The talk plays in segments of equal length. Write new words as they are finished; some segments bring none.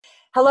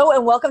Hello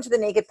and welcome to the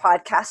Naked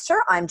Podcaster.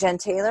 I'm Jen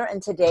Taylor,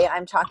 and today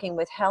I'm talking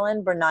with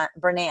Helen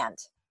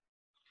Bernand.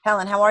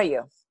 Helen, how are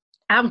you?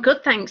 I'm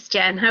good, thanks,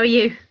 Jen. How are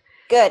you?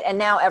 Good. And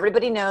now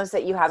everybody knows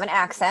that you have an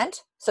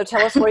accent. So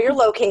tell us where you're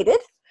located.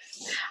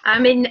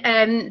 I'm in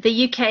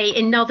the UK,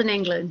 in Northern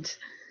England.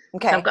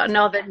 Okay. So I've got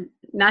a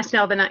nice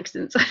northern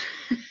accent. See,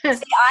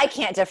 I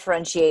can't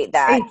differentiate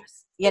that,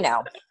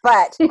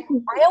 but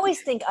I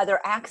always think other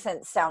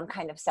accents sound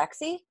kind of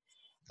sexy.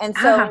 And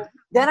so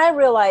then I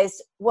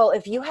realized, well,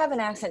 if you have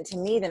an accent to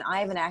me, then I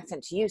have an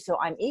accent to you. So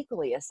I'm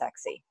equally as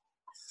sexy.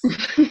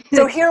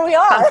 So here we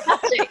are.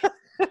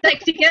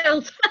 Sexy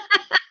girls.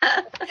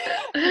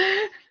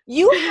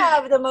 You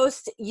have the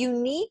most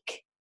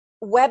unique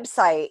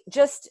website,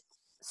 just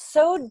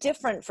so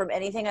different from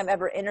anything I've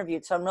ever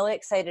interviewed. So I'm really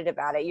excited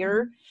about it.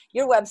 Your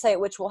website,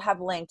 which we'll have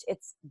linked,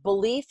 it's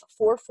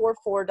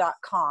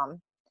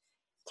belief444.com.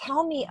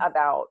 Tell me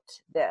about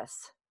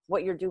this,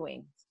 what you're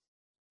doing.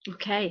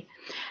 Okay.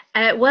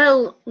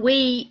 Well,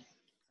 we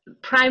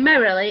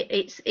primarily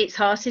it's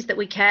horses that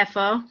we care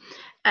for.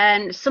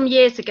 And some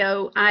years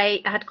ago,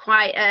 I had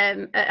quite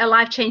a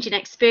life-changing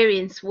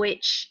experience,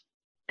 which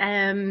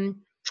I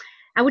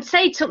would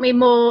say took me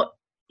more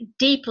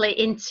deeply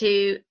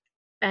into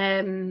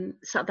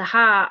sort of the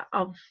heart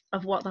of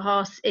what the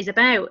horse is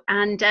about.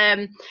 And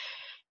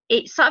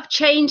it sort of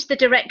changed the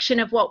direction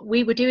of what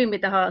we were doing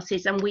with the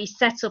horses. And we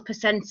set up a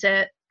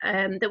centre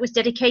that was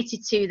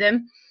dedicated to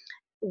them,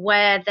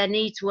 where their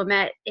needs were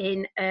met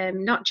in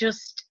not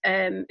just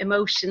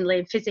emotionally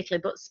and physically,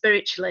 but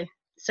spiritually.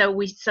 So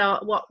we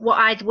saw what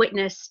I'd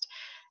witnessed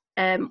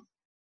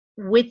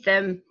with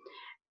them.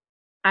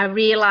 I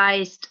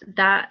realised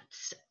that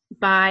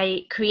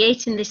by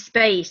creating this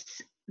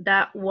space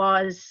that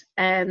was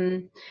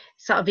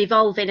sort of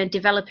evolving and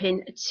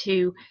developing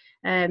to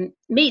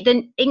meet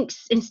the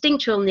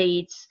instinctual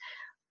needs,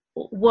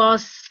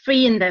 was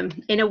freeing them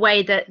in a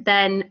way that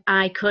then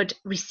I could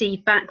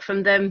receive back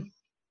from them.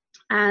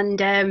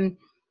 And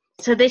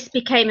so this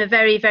became a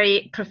very,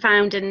 very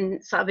profound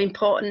and sort of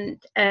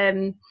important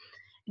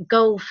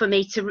goal for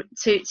me to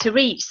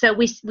reach. So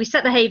we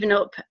set the Haven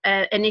up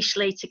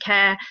initially to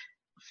care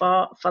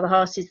for the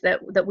horses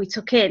that we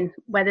took in,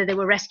 whether they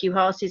were rescue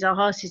horses or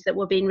horses that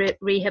were being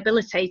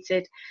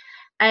rehabilitated,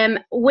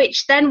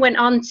 which then went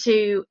on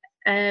to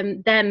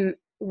them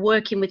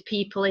working with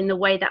people in the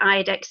way that I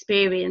had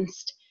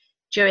experienced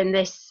during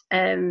this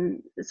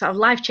sort of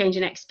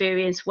life-changing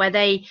experience, where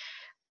they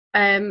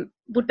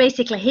would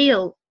basically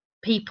heal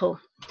people.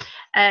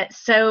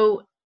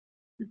 So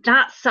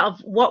that's sort of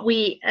what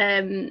we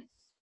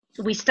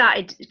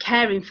started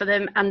caring for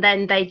them, and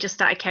then they just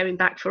started caring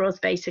back for us,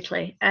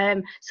 basically.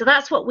 So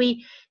that's what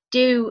we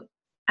do.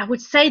 I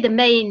would say the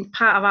main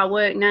part of our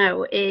work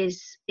now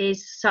is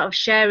sort of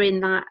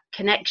sharing that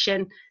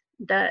connection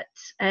that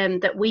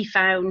we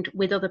found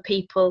with other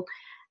people.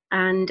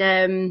 And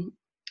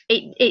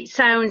it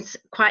sounds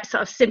quite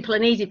sort of simple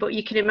and easy, but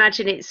you can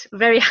imagine it's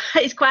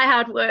quite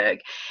hard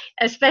work,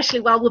 especially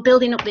while we're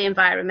building up the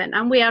environment,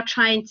 and we are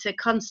trying to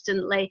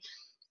constantly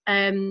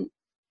and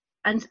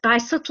by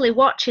subtly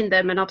watching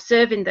them and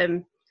observing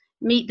them,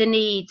 meet the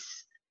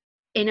needs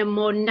in a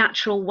more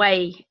natural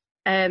way,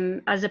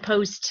 as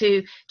opposed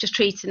to just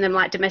treating them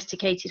like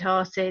domesticated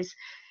horses.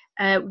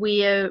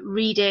 We are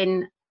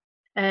reading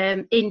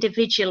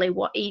individually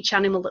what each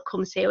animal that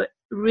comes here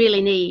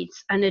really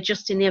needs, and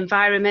adjusting the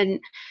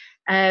environment,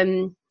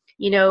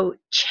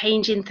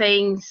 changing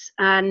things,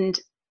 and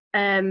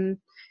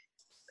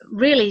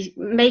really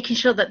making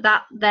sure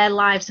that their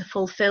lives are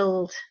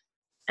fulfilled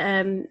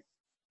to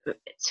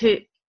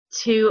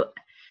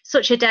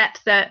such a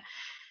depth that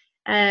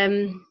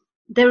they're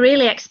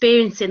really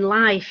experiencing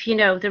life.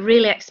 They're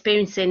really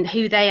experiencing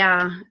who they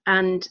are,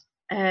 and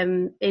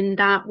in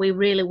that we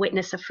really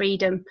witness a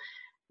freedom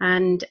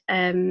and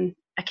a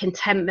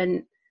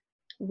contentment,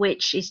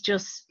 which is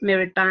just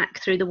mirrored back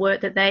through the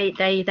work that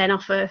they then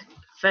offer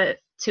to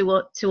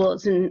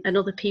us and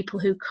other people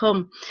who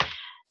come.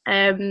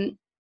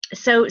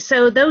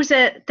 So those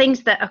are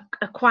things that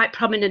are quite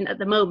prominent at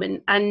the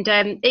moment, and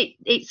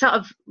it sort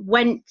of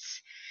went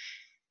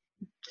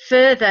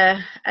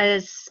further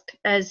as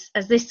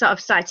this sort of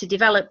started to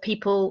develop.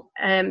 People,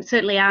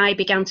 certainly I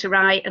began to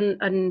write,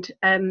 and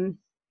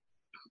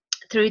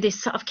through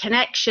this sort of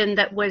connection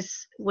that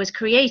was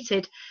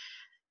created,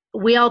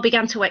 we all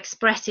began to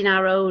express in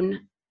our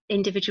own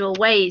individual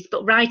ways,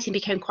 but writing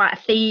became quite a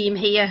theme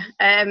here.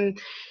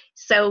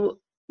 So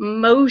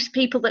most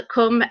people that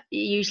come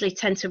usually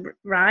tend to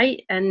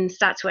write and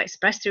start to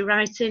express through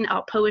writing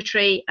or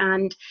poetry,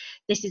 and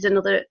this is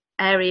another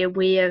area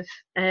we have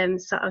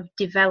sort of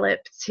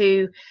developed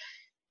to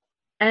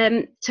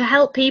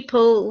help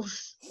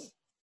people's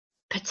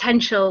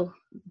potential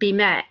be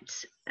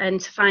met, and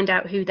to find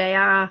out who they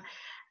are,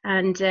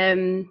 and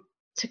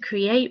to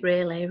create,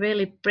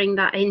 really bring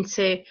that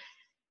into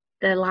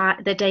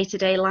the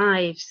day-to-day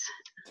lives.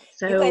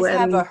 So you guys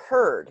have a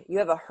herd. You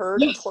have a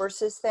herd yes. of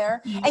horses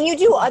there, and you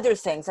do other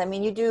things. I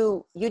mean, you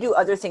do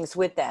other things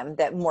with them,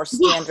 that more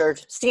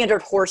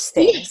standard horse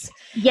things.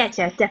 Yes,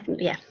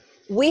 definitely, yeah.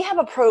 we have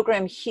a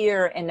program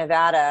here in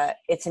Nevada.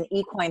 It's an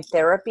equine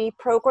therapy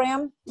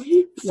program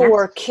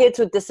for kids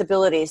with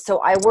disabilities. So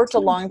I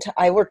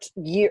worked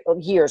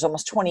years,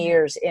 almost 20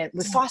 years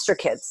with foster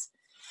kids.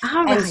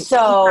 And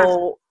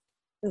so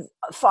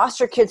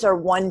foster kids are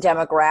one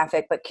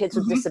demographic, but kids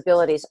with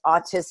disabilities,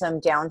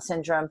 autism, Down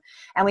syndrome.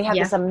 And we have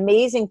this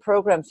amazing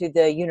program through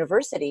the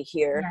university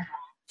here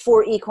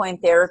for equine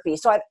therapy.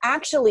 So I've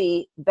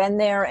actually been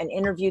there and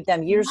interviewed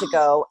them years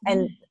ago,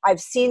 and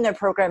I've seen their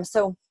program.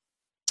 So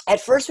at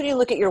first, when you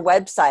look at your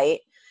website,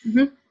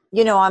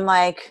 you know, I'm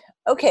like,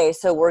 okay,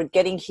 so we're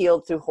getting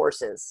healed through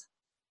horses.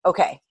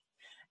 Okay.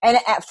 And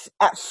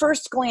at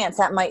first glance,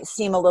 that might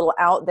seem a little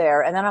out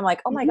there. And then I'm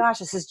like, oh my gosh,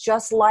 this is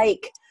just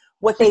like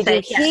what they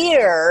do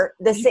here.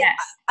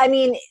 I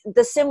mean,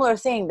 the similar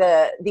thing,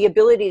 the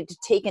ability to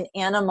take an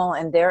animal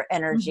and their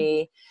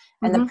energy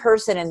and the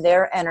person and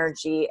their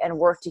energy and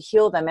work to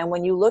heal them. And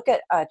when you look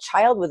at a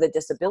child with a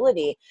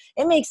disability,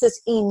 it makes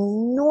this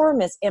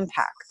enormous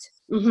impact.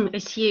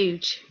 It's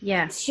huge.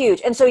 Yeah. It's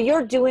huge. And so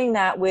you're doing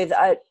that with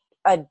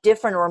a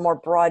different or a more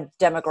broad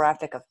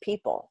demographic of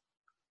people.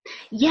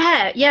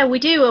 Yeah, we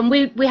do. And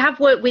we have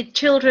worked with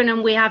children,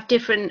 and we have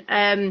different,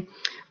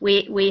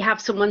 we have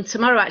someone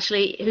tomorrow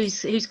actually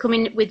who's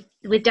coming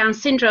with Down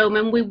syndrome,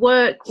 and we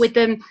work with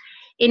them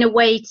in a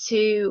way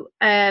to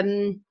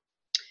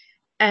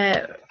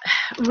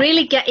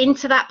really get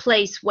into that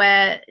place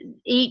where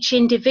each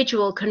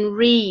individual can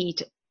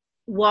read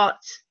what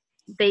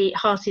the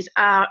horses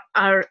are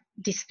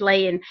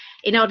displaying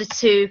in order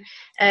to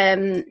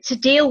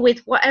deal with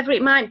whatever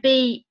it might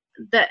be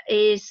that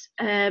is,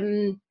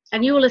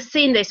 and you will have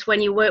seen this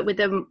when you work with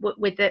them,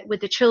 with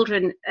the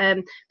children,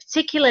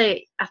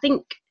 particularly I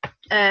think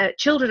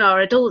children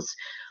or adults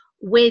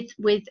with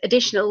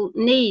additional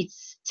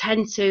needs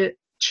tend to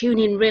tune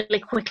in really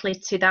quickly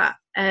to that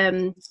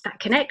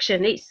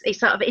connection. It's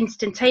sort of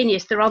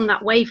instantaneous. They're on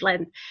that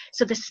wavelength.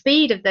 So the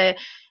speed of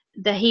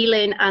the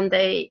healing and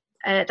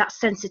that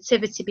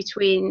sensitivity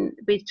between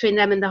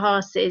them and the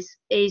horses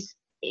is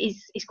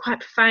quite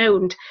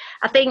profound.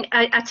 I think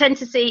I tend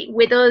to see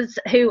with us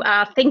who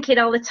are thinking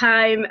all the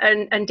time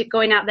and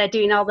going out there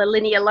doing all the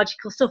linear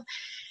logical stuff,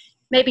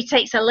 maybe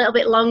takes a little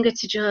bit longer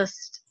to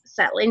just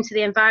settle into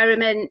the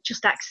environment,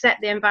 just accept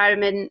the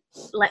environment,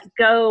 let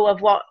go of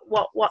what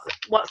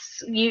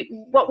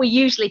we're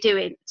usually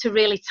doing, to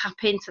really tap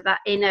into that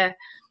inner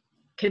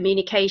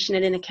communication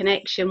and inner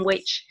connection,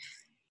 which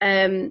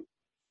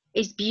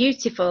is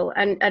beautiful.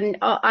 And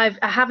I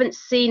haven't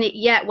seen it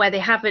yet where they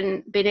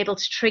haven't been able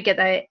to trigger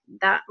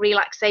that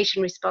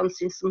relaxation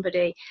response in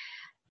somebody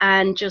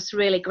and just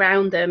really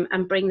ground them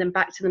and bring them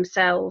back to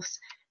themselves,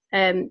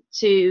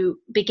 to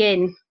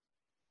begin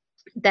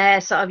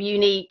their sort of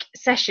unique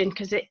session.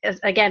 Because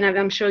again,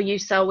 I'm sure you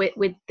saw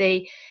with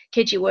the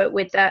kids you work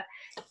with, that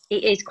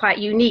it is quite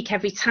unique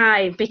every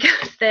time,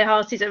 because the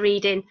horses are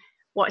reading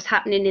what's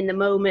happening in the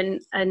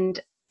moment and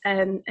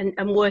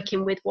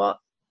working with what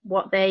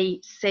they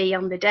see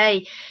on the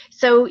day.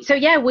 So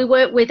yeah, we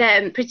work with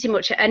pretty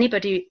much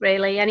anybody,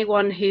 really,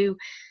 anyone who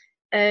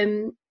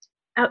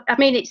I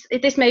mean,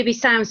 this maybe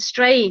sounds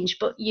strange,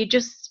 but you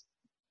just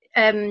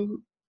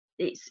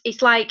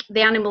it's like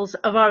the animals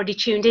have already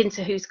tuned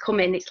into who's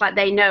coming. It's like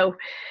they know,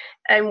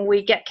 and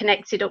we get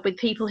connected up with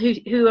people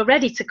who are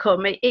ready to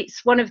come.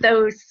 It's one of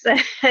those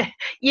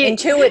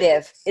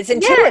intuitive. It's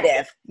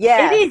intuitive.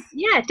 Yeah, it is.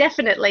 Yeah,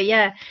 definitely.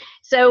 Yeah.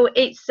 So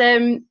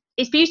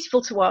it's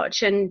beautiful to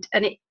watch, and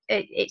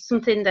it's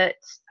something that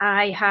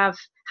I have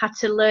had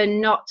to learn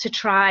not to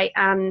try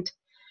and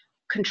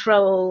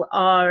control,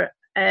 or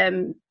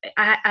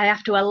I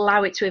have to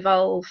allow it to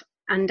evolve,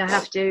 and I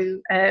have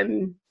to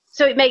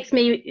so it makes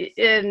me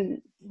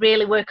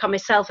really work on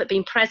myself at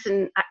being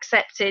present,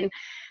 accepting,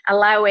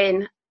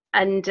 allowing,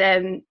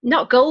 and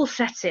not goal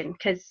setting,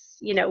 because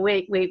you know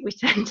we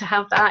tend to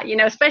have that, you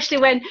know, especially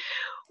when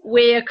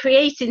we're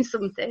creating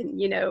something,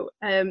 you know.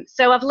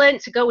 So I've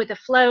learned to go with the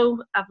flow.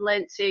 I've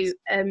learned to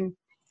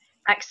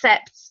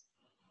accept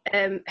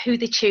who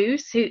they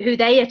choose, who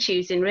they are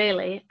choosing,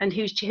 really, and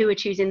who are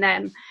choosing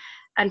them,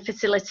 and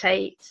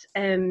facilitate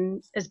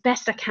as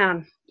best I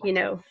can, you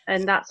know.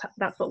 And that's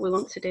what we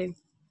want to do.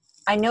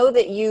 I know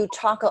that you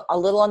talk a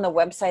little on the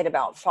website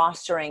about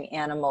fostering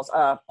animals,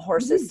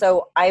 horses.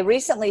 So I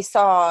recently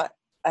saw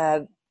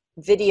a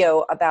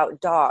video about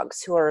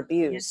dogs who are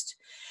abused.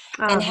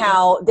 And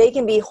how they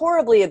can be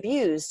horribly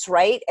abused,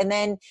 right? And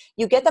then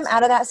you get them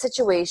out of that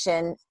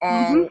situation,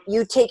 and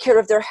you take care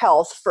of their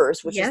health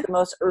first, which is the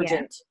most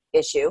urgent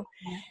issue.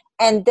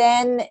 And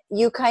then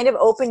you kind of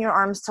open your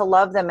arms to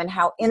love them, and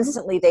how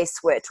instantly they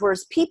switch.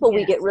 Whereas people,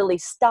 we get really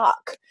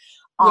stuck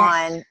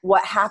on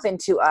what happened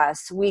to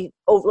us. We,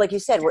 like you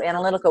said, we're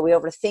analytical. We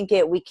overthink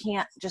it. We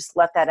can't just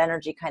let that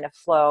energy kind of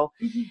flow.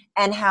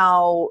 And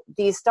how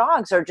these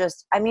dogs are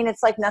just, I mean,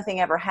 it's like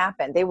nothing ever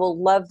happened. They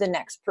will love the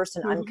next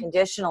person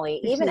unconditionally,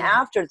 even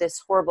after this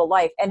horrible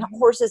life. And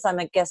horses, I'm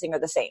guessing, are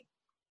the same.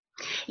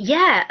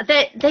 Yeah,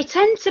 they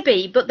tend to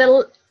be, but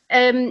they'll,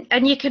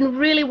 and you can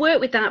really work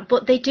with that.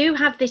 But they do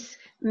have this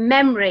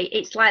memory.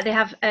 It's like they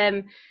have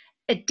a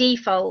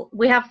default.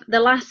 We have the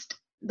last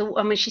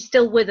I mean, she's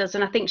still with us,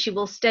 and I think she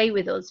will stay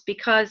with us,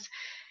 because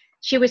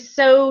she was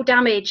so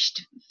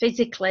damaged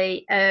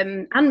physically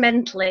and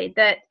mentally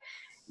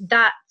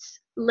that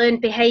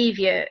learned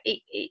behaviour,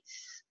 it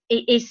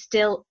is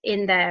still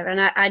in there.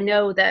 And I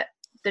know that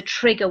the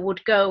trigger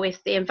would go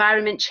if the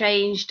environment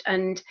changed,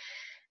 and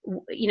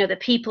the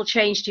people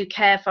changed who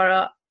care for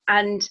her,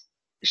 and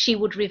she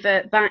would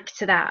revert back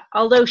to that.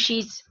 Although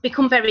she's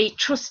become very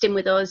trusting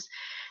with us,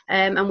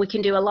 and we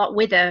can do a lot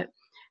with her,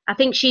 I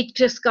think she'd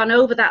just gone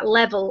over that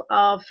level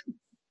of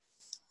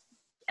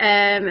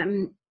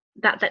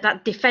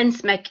that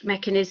defense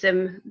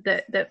mechanism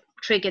that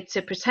triggered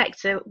to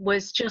protect her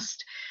was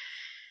just,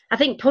 I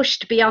think,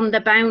 pushed beyond the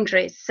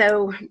boundaries.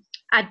 So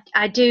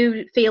I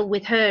do feel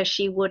with her,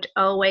 she would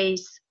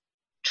always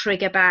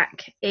trigger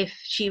back if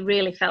she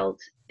really felt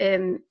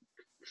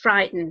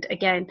frightened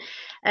again.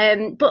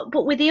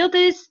 But with the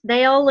others,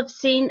 they all have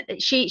seen,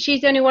 she's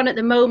the only one at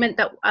the moment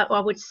that I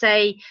would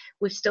say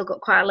we've still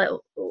got quite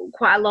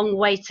a long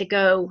way to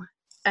go.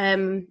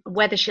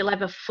 Whether she'll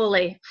ever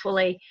fully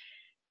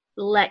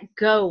let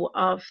go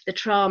of the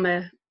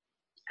trauma,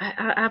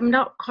 I'm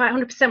not quite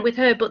 100% with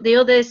her, but the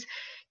others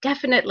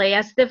definitely,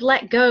 as they've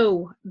let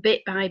go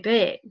bit by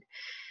bit.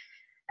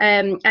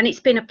 And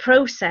it's been a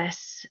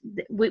process.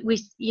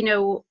 We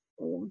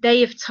they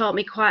have taught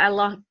me quite a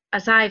lot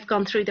as I've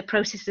gone through the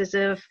processes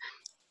of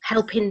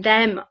helping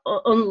them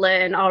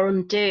unlearn or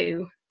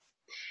undo.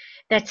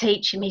 They're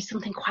teaching me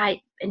something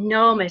quite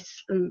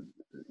enormous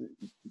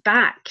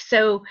back.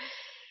 So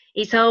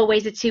it's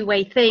always a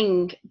two-way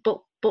thing.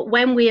 But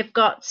when we have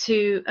got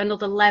to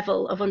another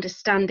level of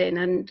understanding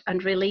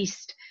and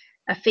released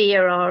a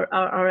fear or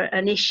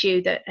an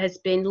issue that has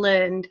been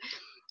learned,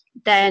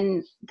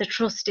 then the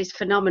trust is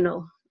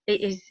phenomenal.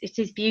 It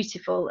is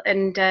beautiful.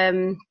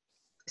 And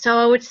so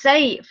I would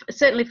say,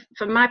 certainly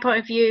from my point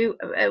of view,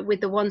 with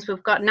the ones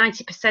we've got,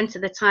 90%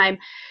 of the time,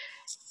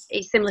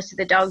 it's similar to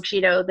the dogs,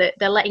 that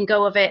they're letting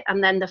go of it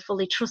and then they're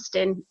fully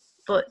trusting.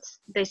 But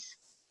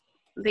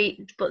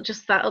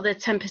just that other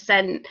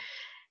 10%,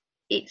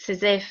 it's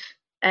as if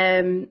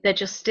they're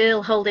just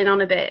still holding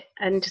on a bit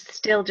and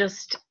still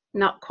just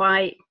not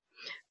quite.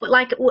 But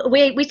like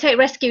we take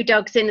rescue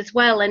dogs in as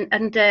well,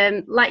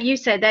 and like you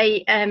said,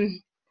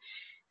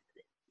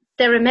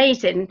 they're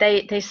amazing.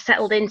 They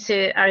settled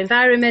into our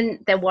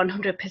environment. They're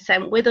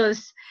 100% with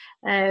us.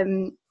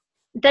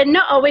 They're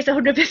not always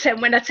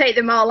 100% when I take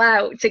them all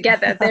out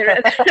together. They're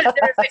a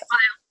bit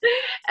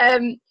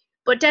wild.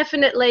 But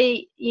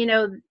definitely,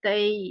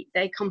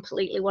 they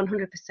completely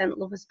 100%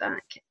 love us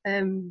back.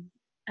 And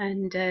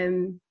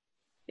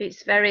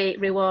it's very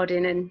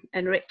rewarding and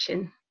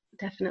enriching,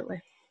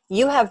 definitely.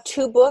 You have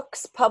 2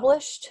 books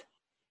published?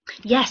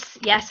 Yes,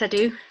 I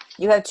do.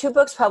 You have 2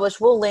 books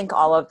published. We'll link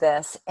all of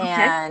this. Okay.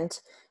 And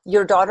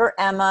your daughter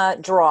Emma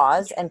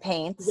draws and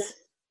paints. Yes.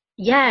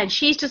 Yeah, and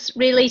she's just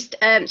released.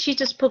 She's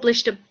just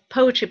published a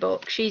poetry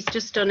book. She's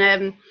just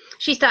done.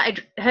 She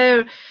started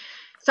her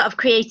sort of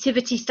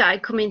creativity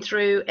started coming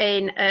through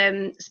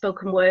in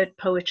spoken word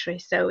poetry.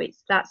 So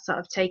that's sort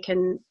of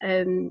taken.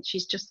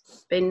 She's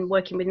just been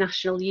working with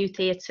National Youth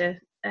Theatre,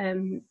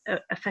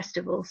 a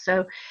festival.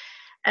 So.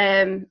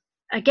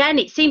 Again,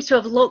 it seems to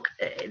have looked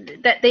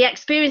that the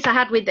experience I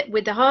had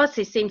with the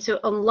horses seemed to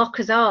unlock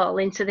us all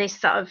into this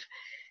sort of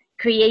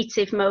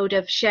creative mode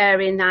of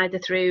sharing, either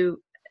through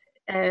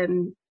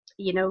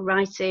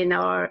writing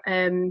or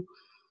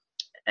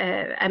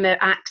Emma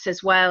acts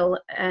as well,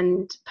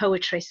 and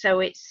poetry. So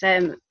it's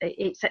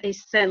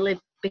certainly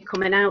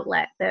become an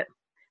outlet that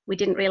we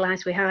didn't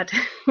realize we had.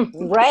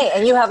 Right,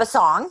 and you have a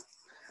song.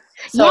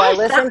 So yes, I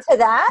listened to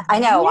that. I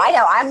know.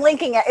 I'm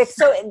linking it. It's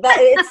so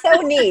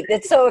neat.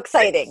 It's so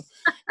exciting.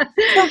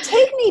 So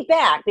take me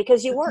back,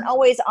 because you weren't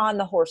always on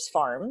the horse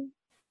farm.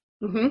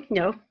 Mm-hmm,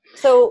 no.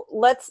 So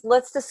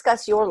let's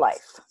discuss your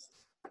life.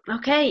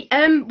 Okay.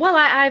 Well,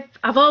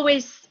 I've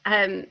always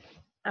I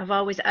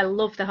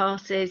love the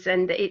horses,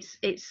 and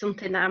it's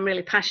something that I'm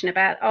really passionate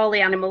about. All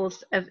the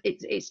animals.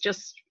 It's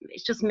just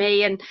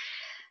me, and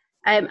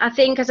I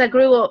think as I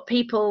grew up,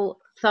 people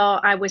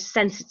thought I was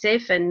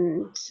sensitive,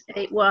 and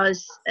it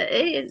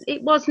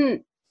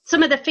wasn't.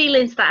 Some of the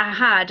feelings that I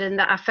had and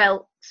that I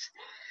felt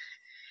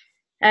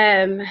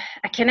a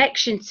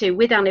connection to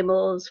with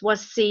animals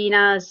was seen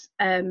as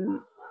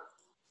not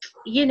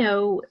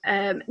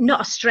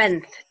a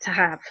strength to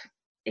have,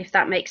 if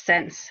that makes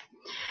sense.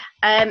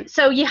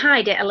 So you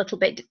hide it a little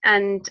bit,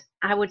 and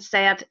I would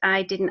say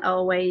I didn't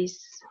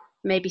always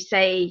maybe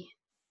say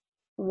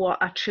what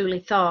I truly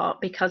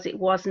thought, because it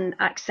wasn't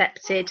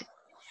accepted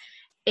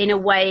in a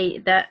way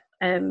that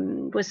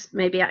was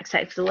maybe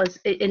acceptable as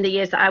in the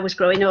years that I was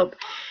growing up.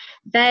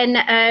 Then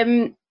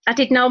I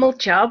did normal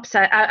jobs.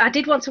 I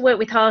did want to work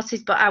with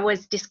horses, but I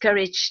was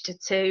discouraged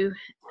too.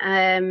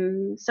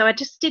 So I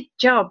just did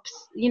jobs,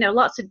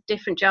 lots of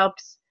different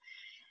jobs.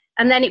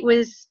 And then it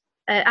was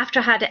after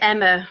I had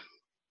Emma,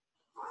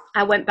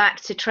 I went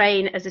back to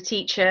train as a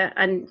teacher,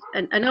 and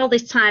all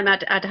this time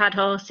I'd had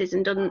horses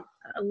and done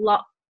a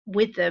lot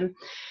with them.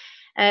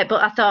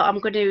 But I thought, I'm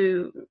going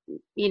to,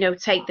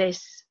 take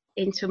this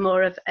into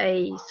more of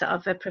a sort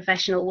of a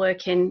professional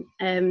working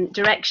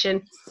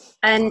direction,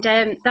 and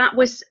that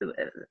was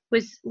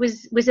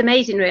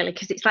amazing, really,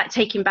 because it's like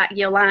taking back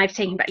your life,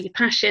 taking back your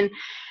passion,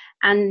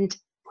 and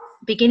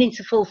beginning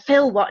to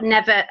fulfill what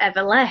never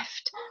ever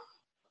left.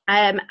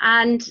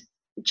 And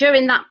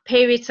during that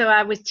period, so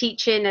I was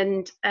teaching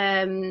and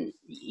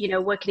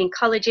working in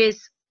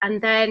colleges,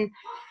 and then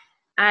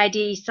I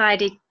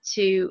decided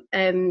to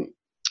to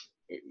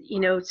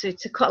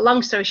cut a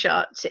long story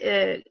short,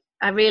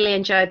 I really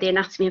enjoyed the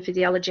anatomy and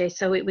physiology.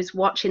 So it was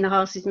watching the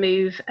horses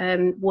move,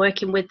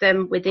 working with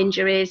them with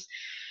injuries,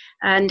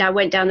 and I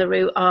went down the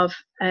route of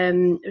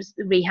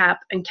rehab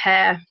and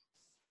care.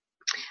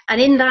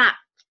 And in that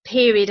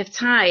period of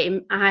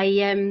time,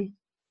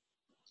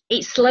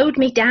 it slowed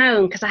me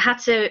down because I had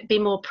to be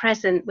more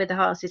present with the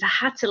horses. I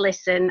had to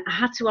listen. I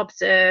had to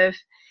observe.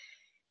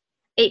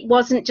 It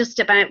wasn't just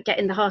about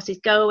getting the horses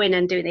going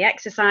and doing the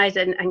exercise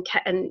and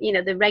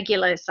the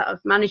regular sort of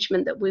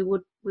management that we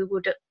would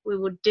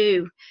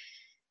do.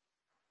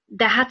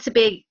 There had to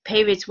be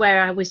periods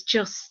where I was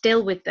just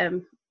still with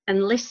them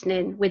and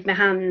listening with my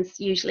hands,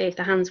 usually if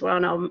the hands were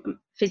on, or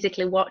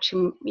physically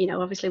watching,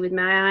 obviously with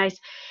my eyes.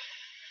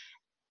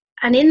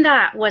 And in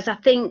that was, I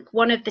think,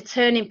 one of the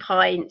turning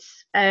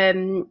points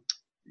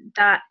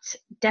that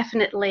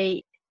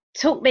definitely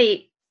took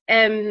me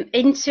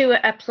into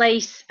a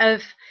place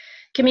of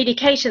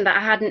communication that I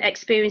hadn't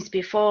experienced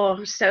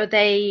before. So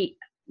they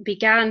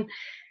began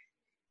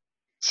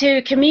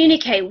to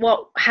communicate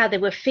how they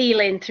were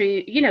feeling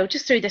through,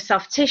 just through the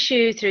soft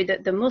tissue, through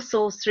the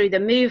muscles, through the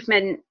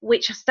movement,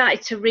 which I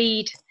started to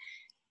read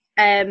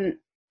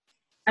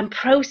and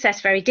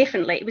process very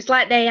differently. It was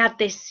like they had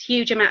this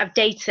huge amount of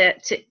data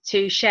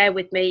to share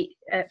with me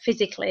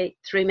physically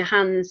through my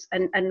hands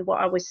and what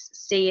I was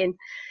seeing.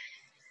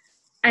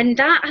 And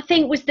that, I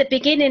think, was the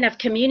beginning of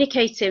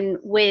communicating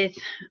with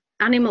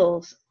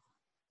animals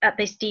at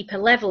this deeper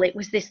level. It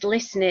was this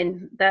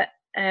listening that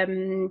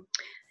I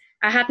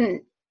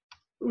hadn't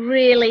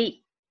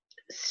really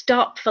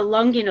stopped for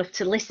long enough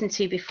to listen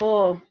to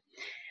before.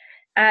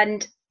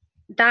 And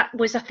that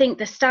was, I think,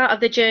 the start of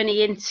the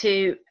journey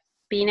into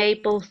being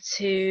able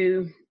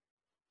to,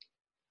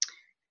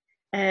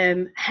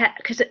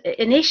 because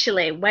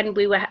initially when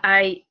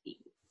I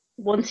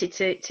wanted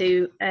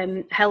to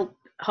help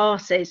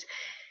horses,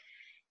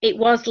 it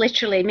was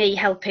literally me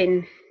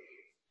helping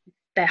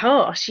their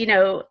horse. You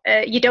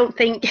don't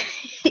think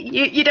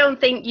you don't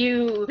think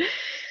you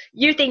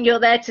think you're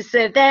there to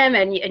serve them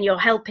and you're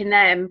helping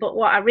them. But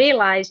what I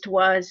realized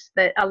was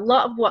that a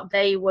lot of what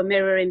they were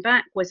mirroring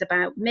back was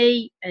about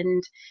me,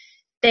 and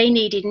they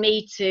needed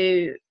me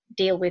to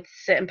deal with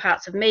certain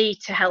parts of me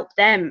to help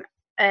them.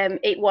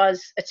 It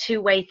was a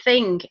two-way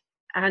thing,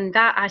 and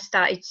that I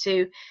started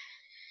to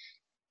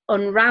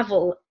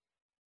unravel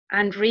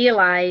and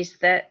realize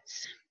that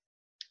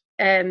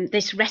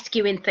this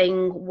rescuing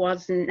thing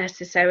wasn't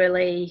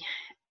necessarily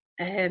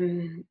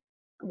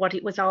what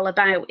it was all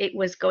about. It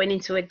was going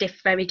into a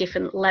very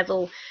different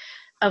level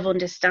of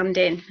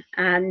understanding,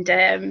 and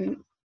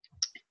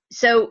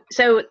so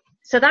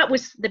that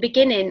was the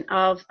beginning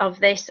of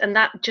this, and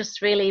that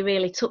just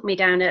really took me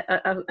down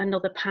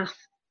another path.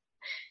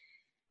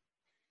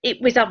 It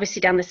was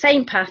obviously down the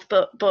same path,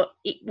 but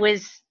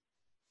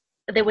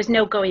there was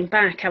no going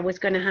back. I was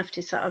going to have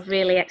to sort of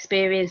really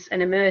experience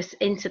and immerse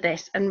into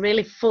this and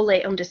really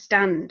fully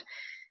understand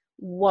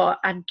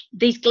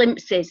these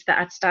glimpses that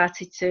I'd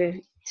started to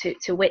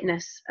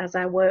witness as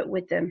I worked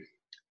with them.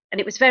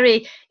 And it was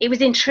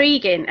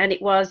intriguing, and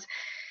it was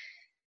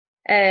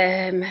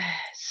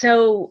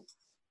so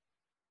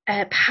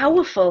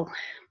powerful,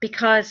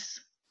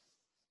 because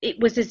it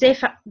was as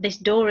if this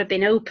door had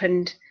been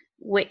opened,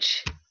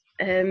 which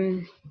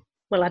I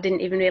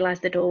didn't even realize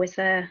the door was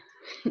there.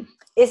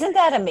 Isn't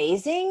that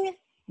amazing?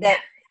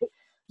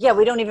 Yeah,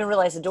 we don't even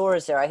realize the door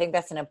is there. I think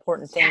that's an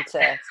important thing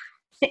to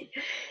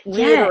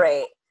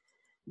reiterate.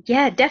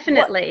 Yeah,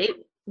 definitely.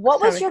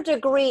 What was your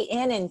degree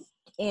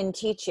in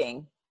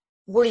teaching?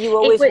 Were you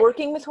always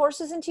working with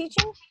horses and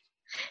teaching?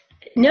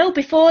 No,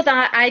 before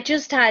that, I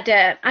just had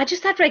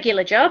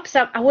regular jobs.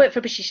 I worked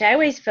for British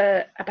Airways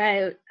for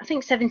about, I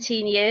think,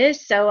 17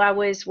 years. So I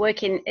was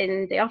working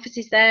in the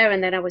offices there,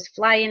 and then I was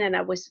flying, and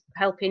I was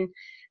helping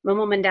my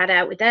mum and dad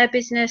out with their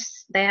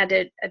business. They had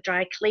a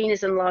dry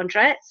cleaners and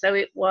laundrette, so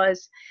it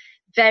was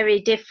very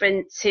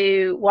different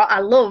to what I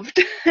loved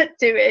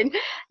doing.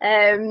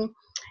 And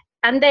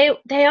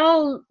they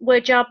all were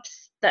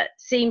jobs that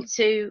seemed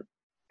to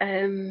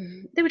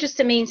they were just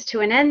a means to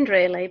an end,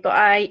 really. But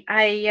I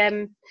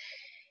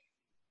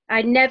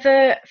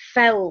never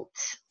felt,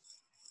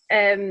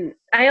 I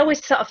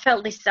always sort of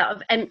felt this sort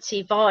of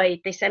empty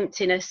void, this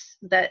emptiness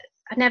that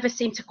I never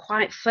seemed to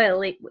quite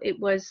fill. It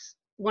was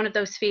one of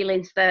those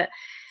feelings that,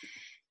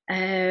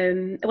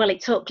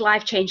 it took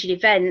life-changing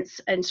events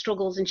and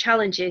struggles and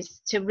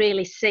challenges to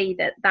really see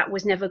that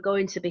was never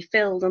going to be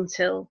filled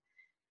until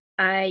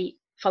I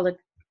followed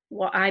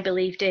what I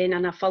believed in,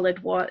 and I followed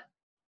what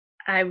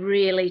I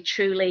really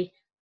truly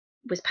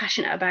was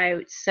passionate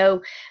about.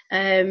 So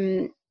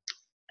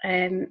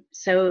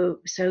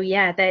So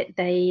yeah,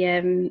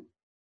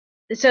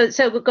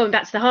 so going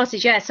back to the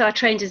horses, yeah. So I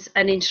trained as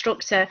an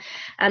instructor,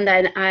 and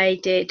then I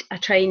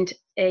trained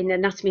in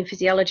anatomy and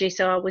physiology.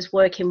 So I was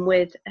working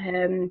with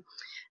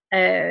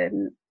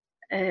sort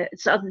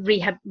of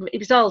rehab. It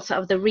was all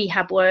sort of the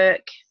rehab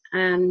work,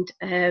 and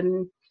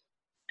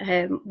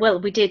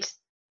well, we did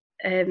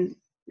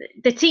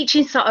the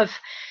teaching sort of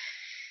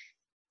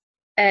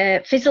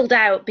fizzled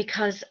out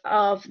because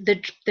of the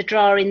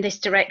draw in this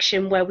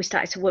direction, where we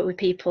started to work with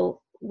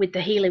people with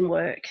the healing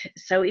work.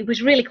 So it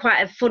was really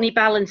quite a funny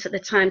balance at the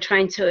time,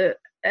 trying to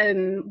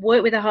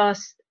work with a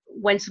horse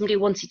when somebody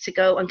wanted to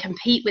go and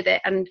compete with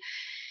it. And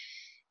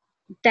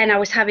then I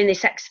was having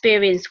this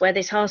experience where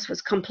this horse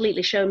was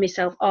completely showing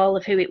myself all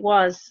of who it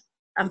was,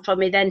 and for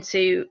me then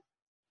to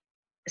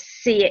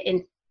see it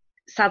in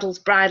saddles,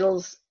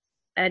 bridles,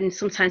 and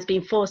sometimes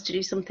being forced to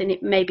do something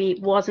it maybe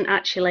wasn't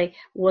actually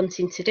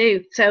wanting to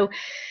do. So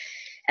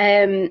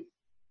I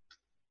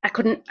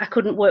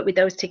couldn't work with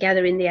those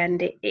together in the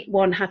end.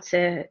 One had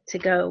to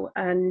go.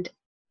 And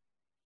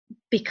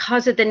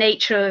because of the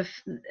nature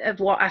of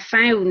what I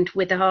found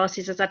with the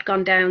horses as I'd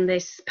gone down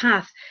this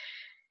path,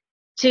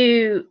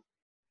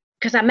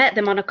 because I met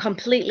them on a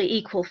completely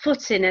equal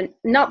footing, and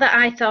not that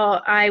I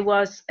thought I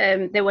was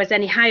there was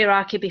any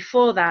hierarchy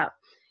before that,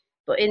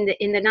 but in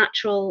the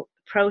natural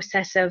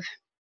process of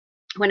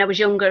when I was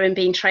younger and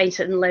being trained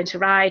and learn to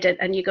ride,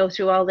 and you go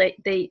through all the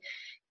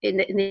in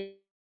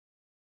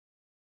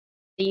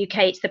the UK,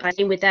 it's the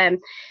passing with them.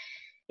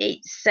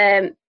 It's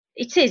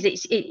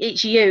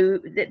you,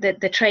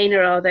 the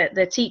trainer or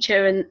the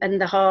teacher,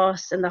 and the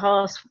horse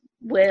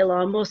will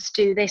or must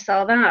do this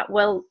or that.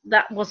 Well,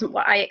 that wasn't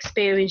what I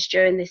experienced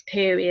during this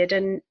period,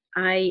 and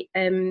I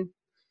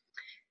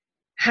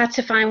had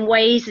to find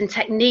ways and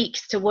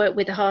techniques to work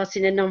with the horse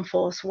in a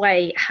non-force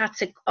way. It had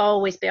to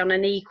always be on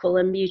an equal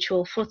and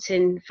mutual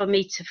footing for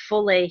me to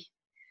fully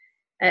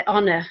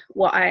honour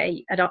what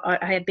I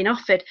had been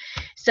offered.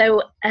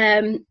 So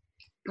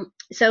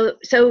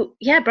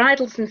yeah,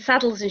 bridles and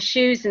saddles and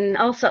shoes and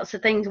all sorts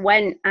of things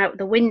went out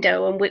the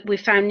window, and we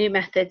found new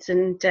methods,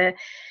 and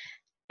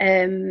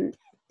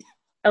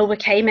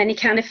overcame any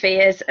kind of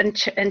fears,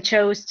 and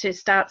chose to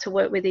start to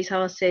work with these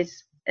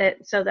horses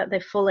so that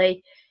they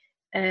fully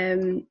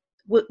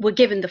were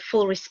given the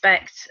full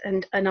respect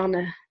and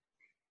honour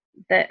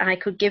that I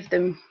could give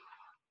them.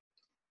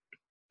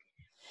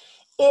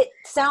 It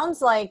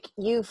sounds like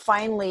you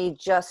finally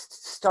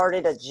just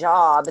started a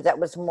job that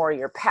was more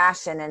your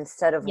passion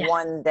instead of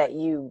one that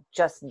you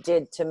just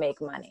did to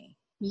make money.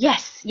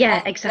 Yes, yeah,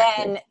 and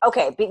exactly. Then,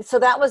 okay, so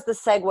that was the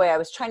segue I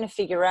was trying to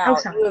figure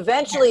out. You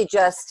eventually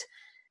just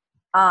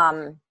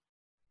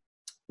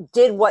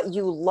did what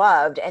you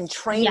loved and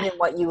trained in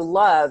what you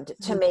loved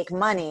to make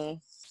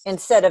money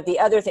instead of the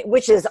other thing,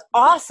 which is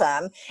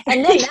awesome.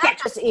 And then that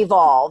just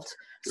evolved.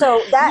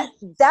 So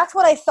that's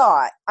what I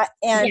thought.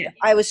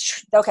 I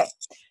was, okay.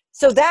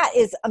 So that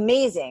is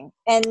amazing.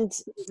 And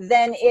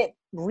then it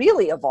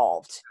really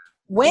evolved.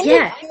 When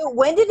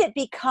did it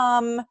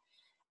become,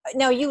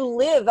 now you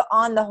live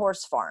on the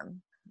horse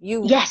farm.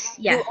 You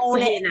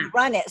own it and you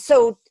run it.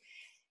 So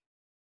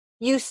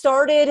you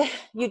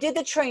did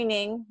the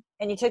training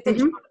and you took the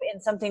job in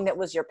something that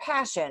was your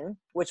passion,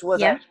 which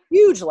was a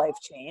huge life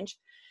change.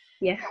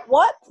 Yeah. At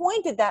what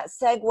point did that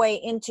segue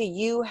into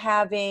you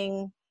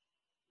having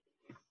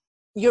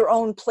your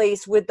own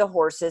place with the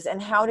horses,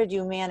 and how did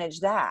you manage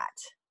that?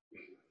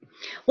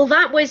 Well,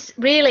 that was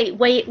really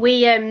we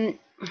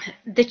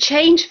the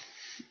change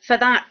for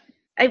that.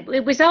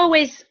 It was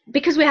always,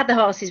 because we had the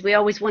horses, we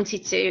always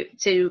wanted to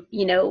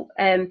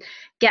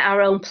get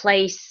our own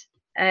place,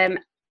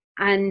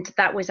 and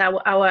that was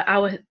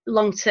our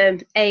long-term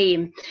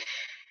aim.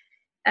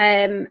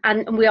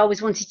 And we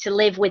always wanted to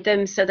live with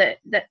them, so that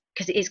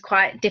because it is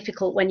quite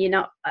difficult when you're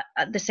not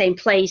at the same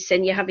place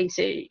and you're having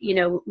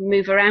to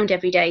move around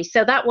every day.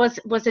 So that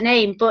was an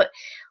aim. But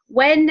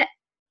when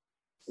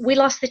we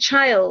lost the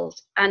child,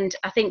 and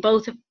I think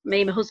both of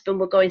me and my husband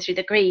were going through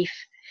the grief,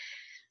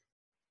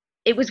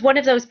 it was one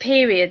of those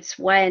periods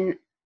when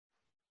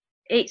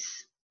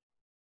it's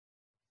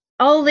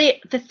all the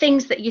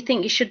things that you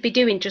think you should be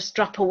doing just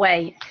drop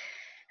away,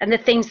 and the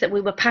things that we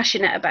were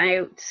passionate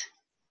about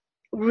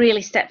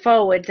really step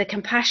forward. The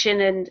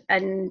compassion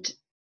and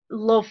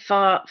love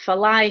for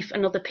life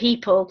and other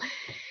people,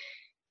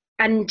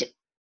 and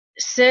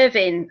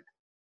serving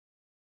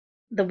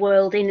the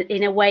world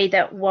in a way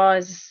that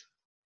was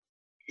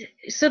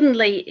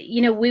suddenly,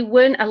 we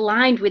weren't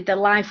aligned with the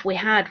life we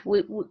had.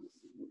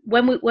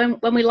 When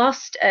we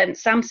lost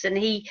Samson,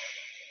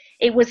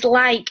 it was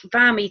like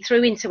bam, he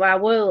threw into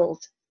our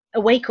world a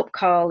wake-up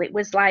call. It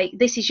was like,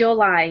 this is your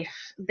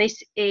life.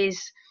 This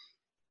is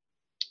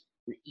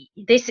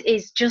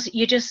just,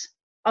 you're just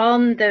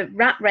on the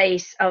rat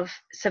race of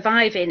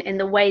surviving in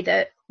the way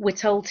that we're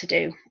told to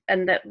do,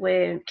 and that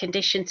we're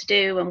conditioned to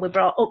do, and we're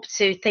brought up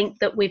to think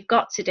that we've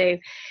got to do.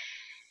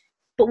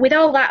 But with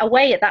all that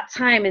away at that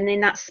time, and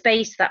in that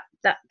space, that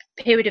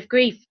period of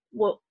grief,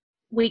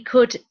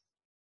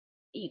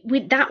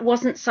 that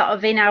wasn't sort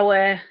of in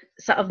our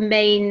sort of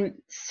main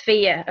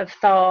sphere of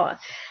thought.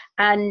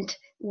 And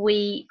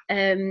we,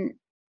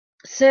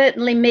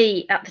 certainly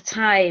me at the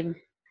time,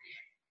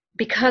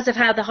 because of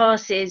how the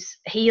horses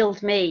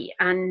healed me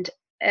and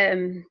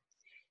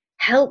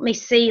helped me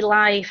see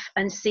life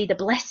and see the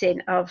blessing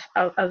of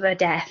a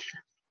death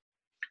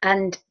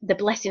and the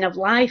blessing of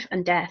life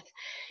and death.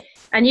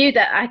 I knew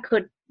that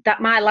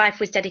that my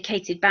life was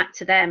dedicated back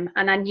to them,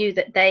 and I knew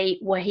that they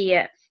were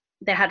here.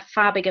 They had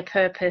far bigger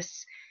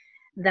purpose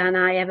than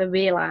I ever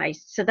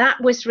realized. So that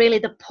was really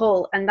the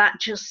pull, and that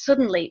just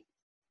suddenly,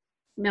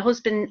 my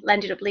husband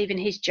ended up leaving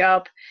his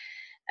job.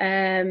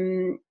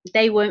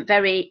 They weren't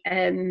very,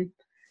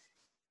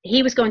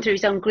 he was going through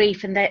his own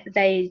grief, and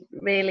they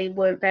really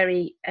weren't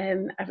very,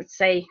 I would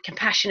say,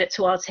 compassionate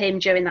towards him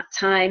during that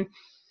time.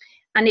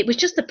 And it was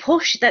just the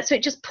push, so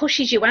it just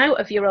pushes you out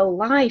of your old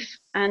life.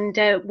 And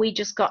we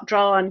just got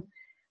drawn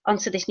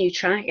onto this new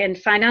track, and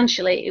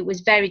financially it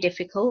was very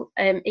difficult.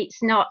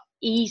 It's not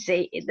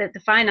easy.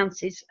 The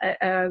finances,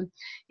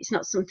 it's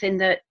not something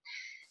that,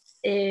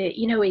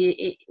 you know,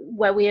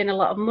 where we earn a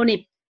lot of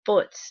money,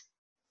 but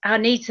our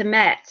needs are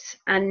met,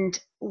 and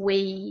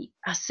we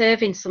are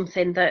serving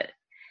something that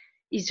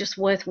is just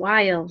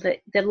worthwhile.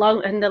 The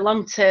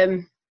long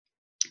term,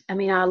 I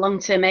mean, our long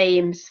term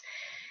aims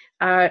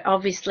are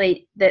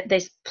obviously that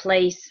this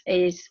place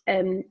is,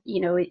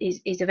 you know,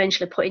 is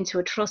eventually put into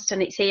a trust,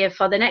 and it's here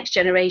for the next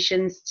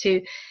generations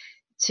to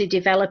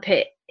develop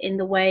it in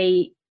the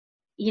way,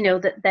 you know,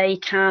 that they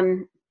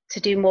can, to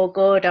do more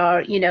good,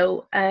 or, you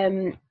know,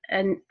 and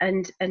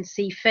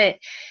see fit.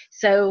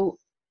 So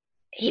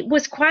it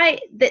was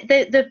quite,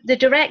 the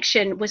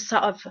direction was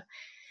sort of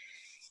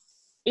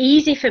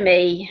easy for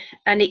me,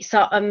 and it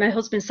sort of, my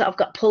husband sort of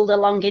got pulled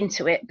along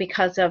into it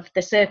because of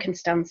the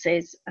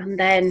circumstances. And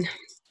then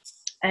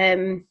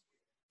I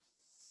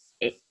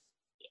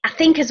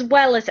think as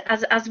well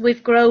as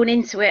we've grown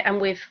into it,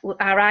 and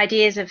our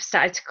ideas have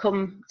started to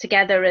come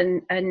together,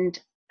 and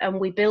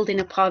we're building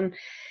upon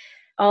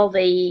all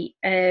the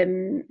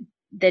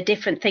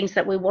different things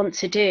that we want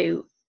to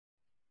do.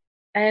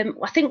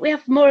 I think we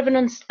have more of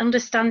an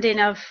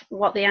understanding of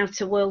what the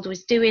outer world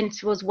was doing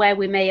to us, where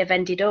we may have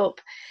ended up,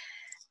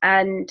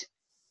 and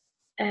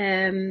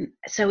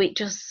so it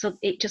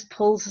just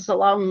pulls us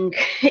along.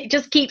 It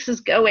just keeps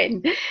us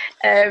going.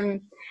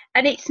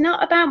 And it's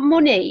not about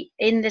money,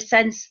 in the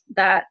sense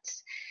that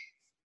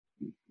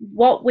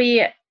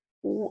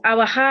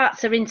our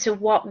hearts are into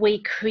what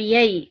we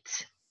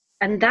create,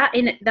 and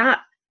that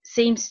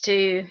seems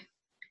to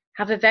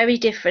have a very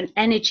different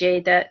energy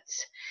that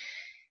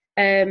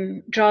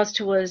draws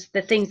to us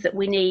the things that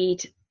we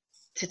need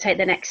to take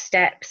the next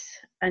steps,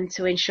 and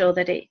to ensure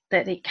that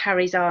it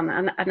carries on.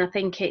 And I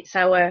think it's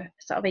our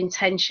sort of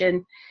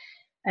intention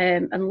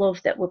and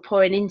love that we're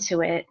pouring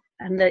into it,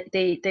 and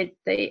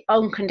the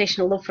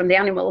unconditional love from the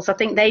animals. I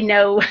think they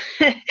know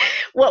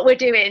what we're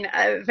doing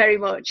very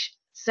much.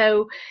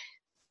 So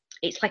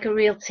it's like a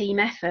real team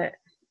effort.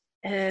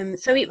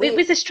 So it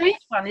was a strange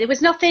one. There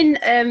was nothing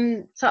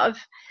sort of,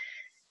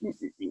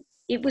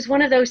 it was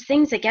one of those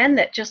things again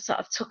that just sort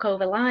of took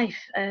over life,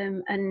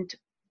 and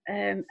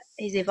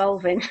is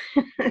evolving.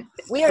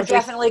 We are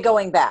definitely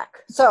going back.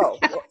 So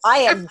I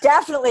am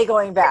definitely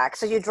going back.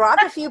 So you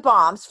dropped a few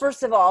bombs.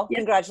 First of all,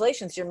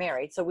 congratulations, you're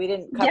married. So we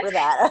didn't cover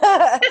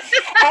that.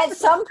 At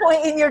some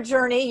point in your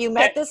journey, you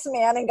met this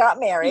man and got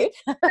married.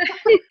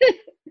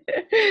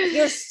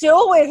 You're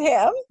still with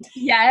him.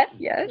 Yeah.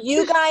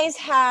 You guys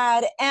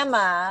had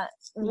Emma.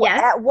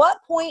 At what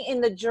point in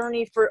the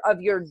journey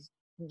of your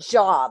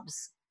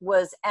jobs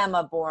was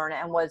Emma born,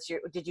 and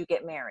did you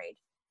get married?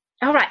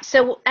 All right.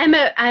 So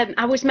Emma,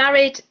 I was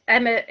married.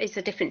 Emma is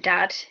a different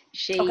dad.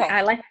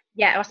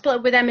 I split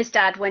up with Emma's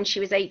dad when she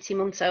was 18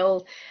 months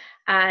old,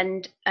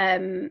 and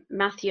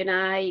Matthew and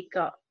I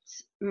got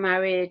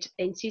married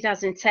in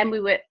 2010.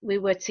 We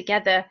were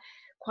together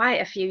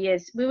quite a few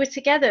years. We were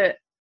together,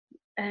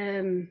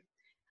 I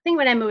think,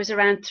 when Emma was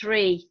around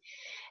 3.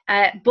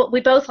 But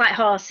we both like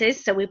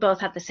horses, so we both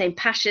had the same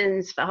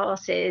passions for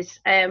horses.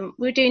 We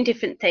were doing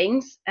different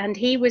things, and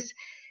he was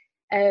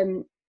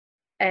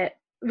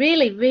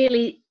really,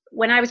 really,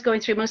 when I was going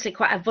through mostly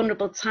quite a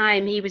vulnerable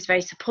time, he was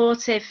very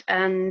supportive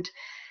and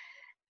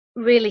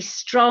really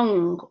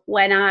strong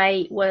when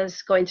I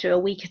was going through a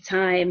weaker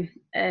time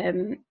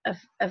of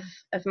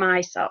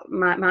my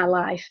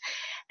life.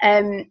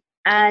 And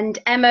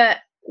Emma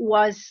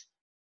was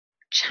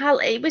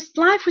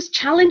life was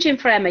challenging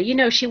for Emma. You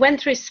know, she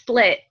went through a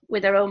split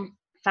with her own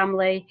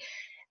family,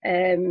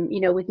 you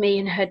know, with me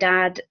and her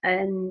dad,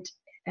 and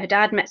her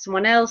dad met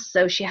someone else,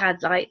 so she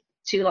had like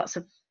 2 lots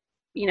of,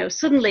 you know,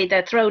 suddenly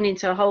they're thrown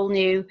into a whole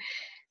new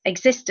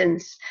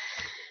existence.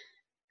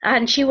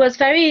 And she was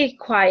very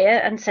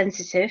quiet and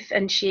sensitive,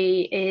 and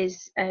she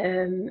is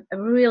a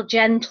real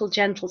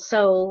gentle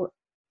soul.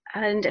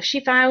 And she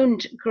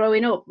found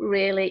growing up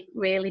really,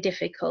 really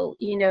difficult,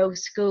 you know,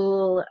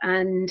 school,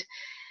 and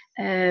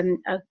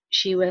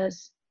she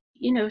was,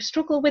 you know,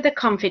 struggled with her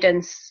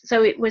confidence.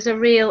 So it was a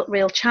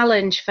real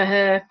challenge for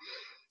her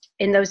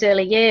in those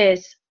early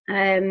years.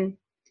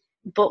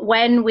 but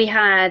when we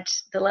had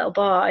the little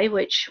boy,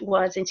 which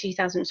was in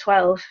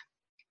 2012,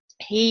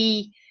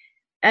 he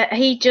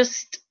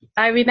just,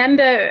 I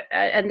remember,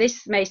 and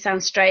this may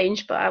sound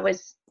strange, but I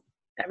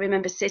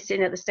remember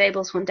sitting at the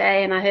stables one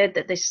day, and I heard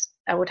that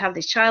I would have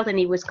this child, and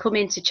he was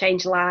coming to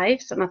change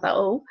lives, and I thought,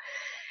 oh.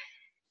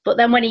 But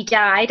then when he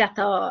died, I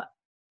thought,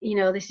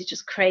 this is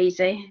just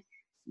crazy.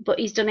 But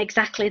he's done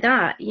exactly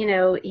that.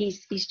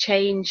 He's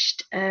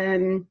changed.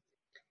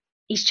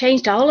 He's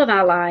changed all of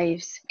our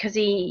lives, because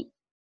he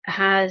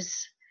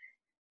has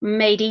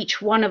made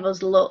each one of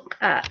us look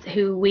at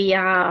who we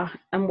are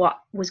and what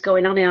was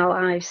going on in our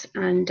lives.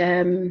 And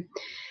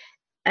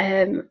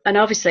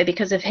obviously,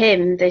 because of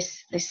him,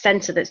 this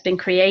centre that's been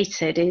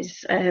created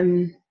is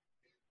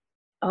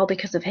all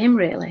because of him,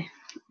 really.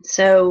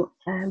 So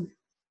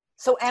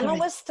Emma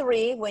was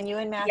 3 when you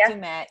and Matthew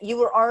met. You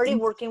were already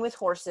working with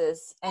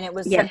horses, and it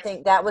was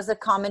something that was a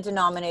common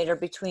denominator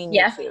between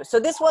you two. So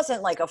this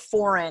wasn't like a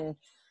foreign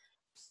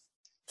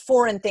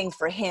thing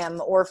for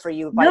him or for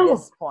you by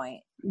this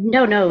point.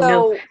 No.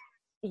 So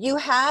you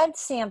had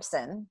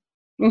Samson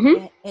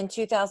in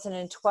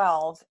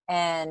 2012,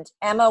 and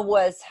Emma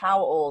was how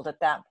old at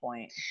that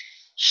point?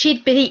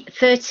 She'd be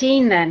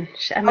 13 then.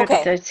 Emma would be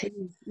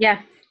 13.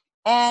 Yeah.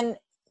 And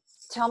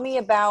tell me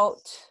about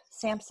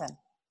Samson.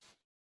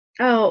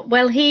 Oh,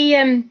 well,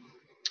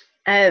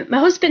 my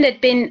husband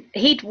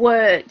he'd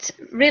worked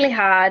really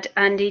hard,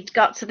 and he'd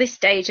got to this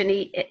stage, and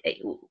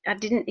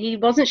he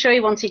wasn't sure he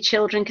wanted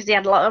children, because he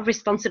had a lot of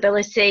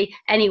responsibility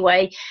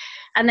anyway.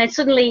 And then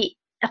suddenly,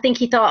 I think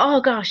he thought,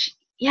 oh gosh,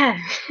 yeah.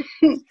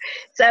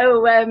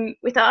 So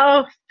we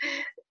thought,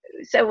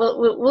 so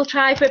we'll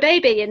try for a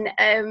baby,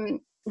 and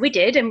we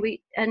did, and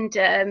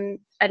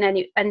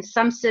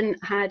Samson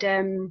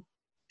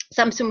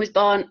Samson was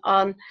born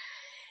on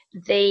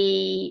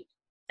the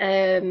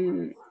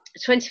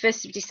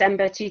 21st of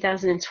December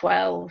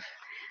 2012,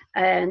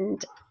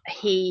 and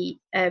he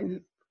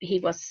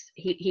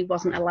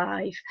wasn't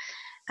alive.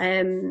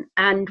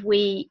 And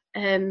we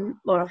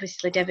were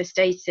obviously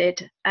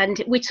devastated,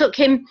 and we took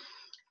him.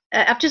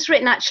 I've just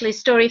written actually a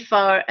story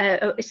for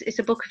it's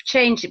a book of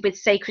change with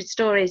sacred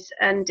stories,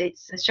 and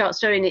it's a short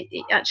story, and it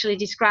actually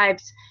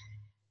describes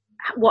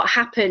what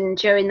happened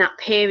during that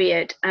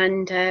period,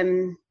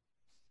 and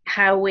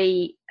how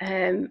we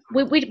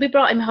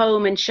brought him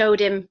home and showed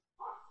him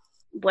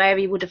where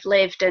he would have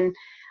lived, and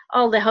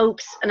all the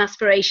hopes and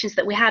aspirations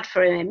that we had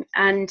for him.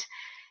 And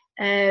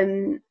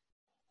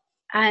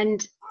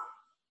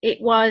it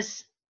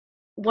was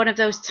one of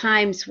those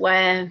times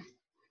where,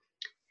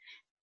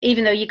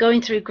 even though you're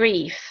going through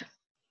grief,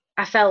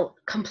 I felt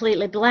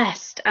completely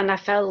blessed, and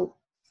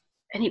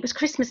it was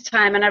Christmas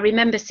time, and I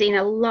remember seeing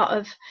a lot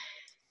of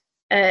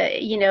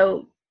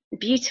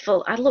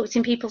beautiful, I looked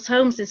in people's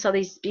homes and saw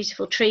these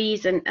beautiful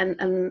trees and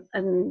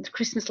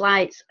Christmas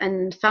lights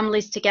and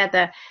families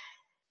together.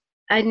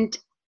 And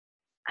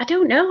I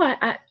don't know,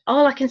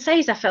 all I can say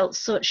is I felt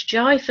such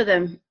joy for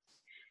them.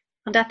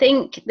 And I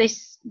think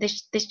this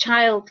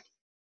child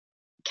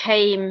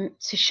came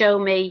to show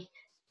me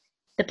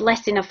the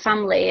blessing of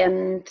family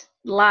and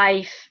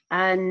life,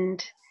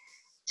 and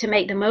to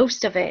make the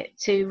most of it,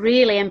 to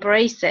really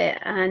embrace it,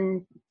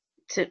 and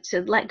to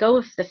let go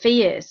of the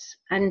fears,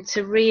 and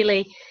to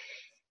really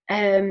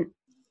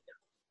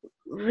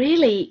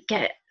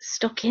get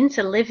stuck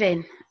into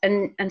living,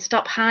 and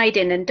stop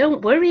hiding, and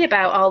don't worry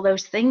about all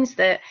those things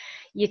that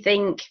you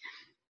think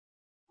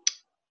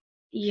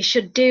you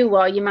should do,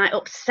 or you might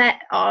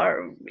upset,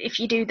 or if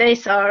you do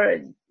this,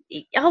 or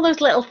all those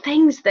little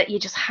things that you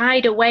just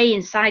hide away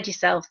inside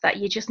yourself, that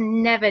you just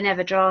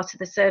never draw to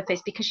the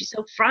surface, because you're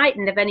so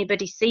frightened of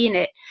anybody seeing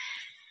it.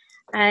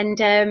 And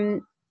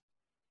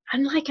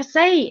like I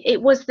say,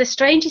 it was the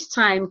strangest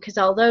time, because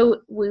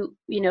although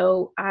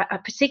I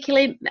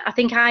particularly, I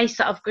think I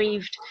sort of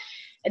grieved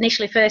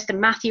initially first, and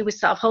Matthew was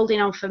sort of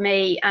holding on for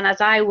me, and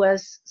as I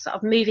was sort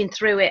of moving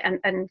through it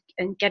and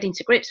getting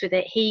to grips with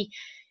it, he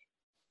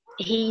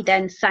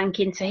then sank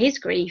into his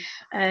grief.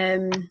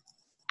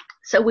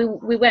 So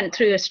we went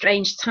through a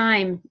strange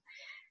time,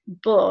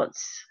 but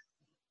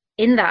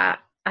in that,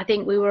 I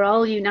think we were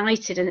all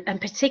united,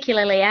 and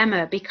particularly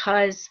Emma,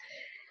 because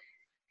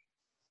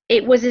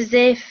it was as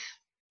if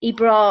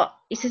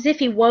it's as if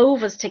he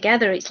wove us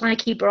together. It's like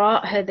he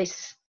brought her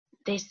this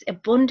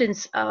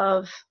abundance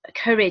of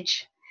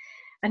courage,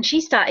 and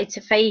she started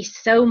to face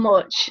so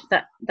much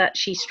that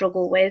she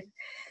struggled with.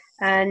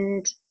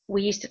 And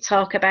we used to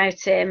talk about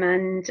him,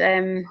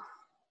 and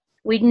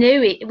we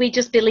knew it. We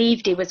just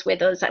believed he was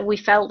with us. We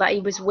felt that he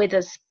was with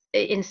us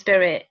in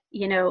spirit,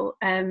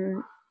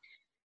 and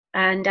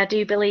I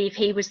do believe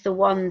he was the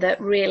one that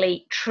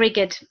really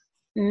triggered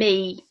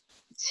me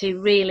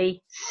to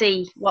really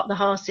see what the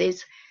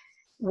horses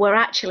were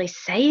actually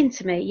saying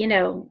to me,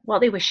 what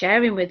they were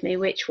sharing with me,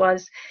 which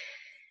was,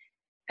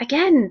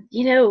 again,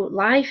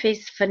 life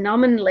is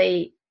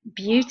phenomenally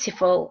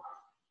beautiful.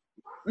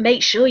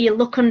 Make sure you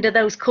look under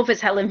those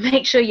covers, Helen.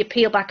 Make sure you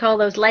peel back all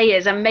those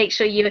layers, and make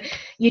sure you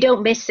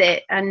don't miss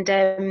it. And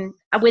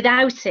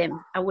without him,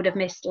 I would have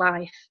missed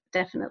life,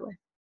 definitely.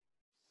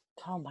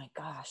 Oh my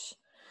gosh.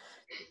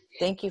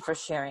 Thank you for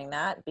sharing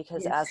that,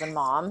 because Yes. as a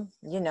mom,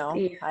 Yeah,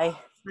 I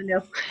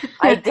know.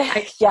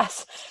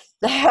 yes,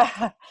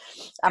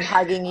 I'm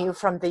hugging you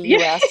from the Yeah.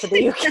 US to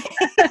the UK.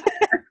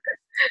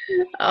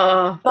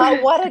 Oh.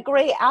 But what a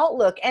great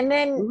outlook. And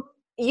then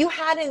you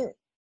hadn't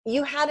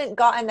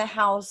gotten the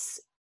house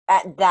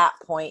at that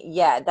point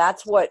yet.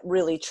 That's what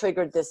really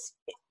triggered this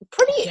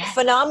pretty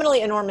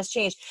phenomenally enormous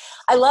change.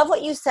 I love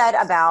what you said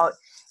about,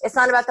 it's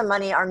not about the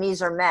money, our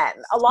needs are met.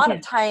 A lot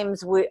of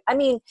times we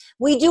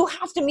do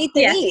have to meet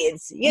the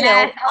needs, we need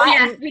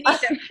them.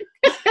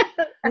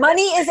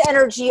 Money is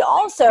energy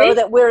also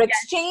that we're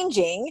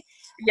exchanging.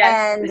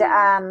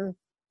 And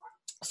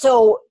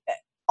so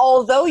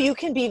although you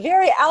can be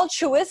very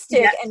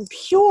altruistic and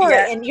pure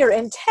in your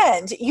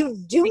intent, you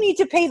do need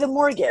to pay the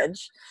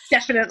mortgage.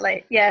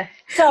 Definitely, yeah.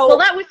 So, well,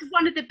 that was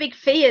one of the big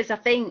fears, I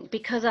think,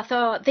 because I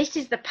thought this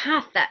is the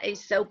path that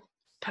is so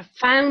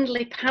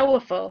profoundly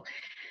powerful.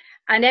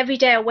 And every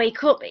day I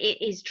wake up,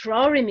 it is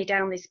drawing me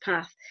down this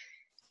path.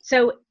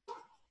 So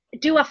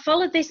do I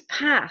follow this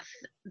path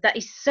that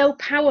is so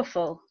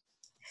powerful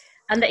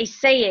and that is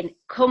saying,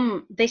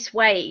 come this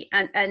way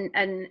and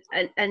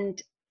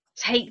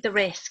take the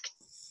risk,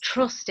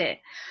 trust it?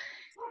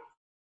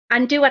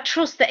 And do I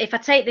trust that if I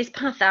take this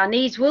path, our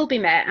needs will be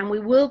met and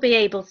we will be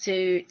able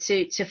to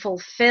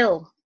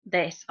fulfill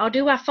this? Or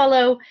do I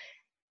follow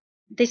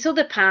this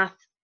other path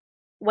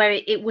where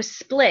it was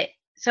split?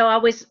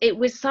 So it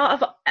was sort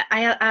of,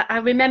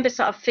 I remember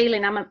sort of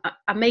feeling I'm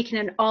making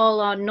an all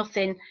or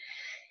nothing.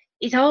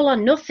 It's all or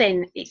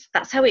nothing.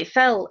 That's how it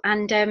felt.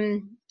 And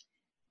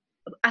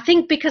I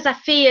think because I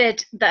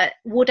feared that,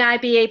 would I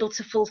be able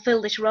to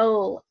fulfill this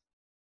role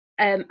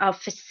of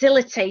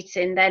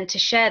facilitating then to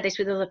share this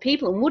with other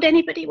people, and would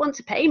anybody want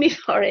to pay me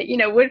for it?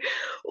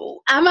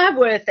 Am I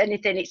worth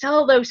anything? It's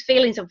all those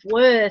feelings of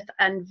worth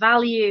and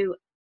value.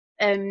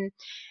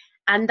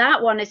 And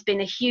that one has been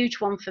a huge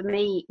one for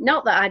me.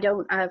 Not that I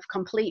don't have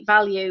complete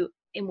value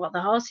in what the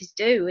horses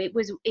do. It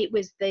was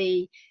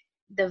the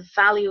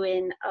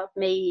valuing of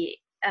me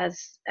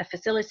as a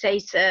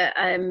facilitator,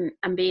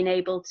 and being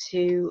able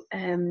to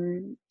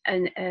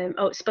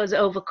I suppose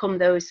overcome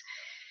those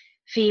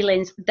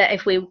feelings. That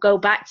if we go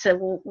back to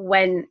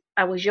when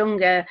I was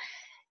younger,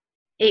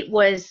 it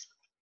was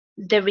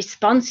the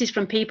responses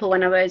from people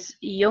when I was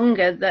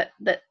younger that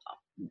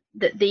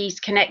these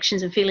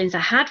connections and feelings I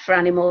had for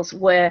animals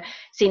were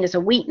seen as a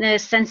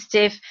weakness,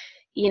 sensitive.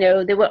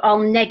 They were all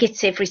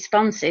negative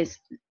responses.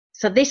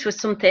 So this was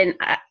something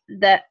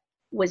that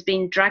was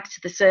being dragged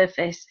to the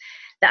surface,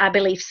 that I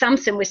believe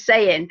Samson was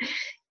saying,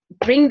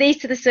 bring these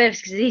to the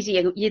surface, because these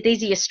are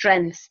your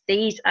strengths.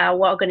 These are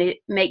what are going to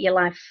make your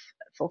life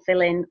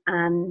fulfilling.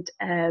 And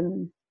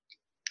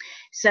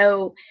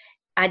so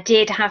I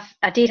did,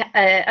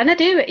 and I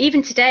do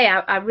even today.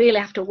 I really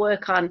have to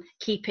work on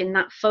keeping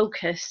that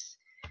focus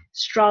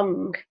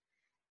strong,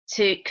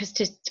 because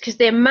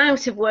the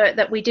amount of work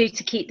that we do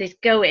to keep this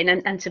going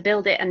and to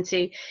build it, and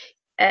to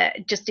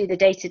just do the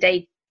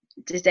day-to-day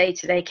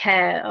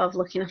care of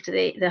looking after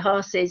the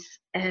horses,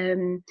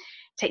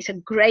 takes a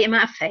great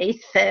amount of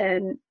faith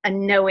and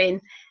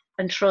knowing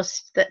and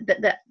trust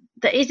that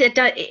is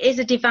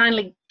a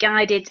divinely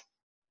guided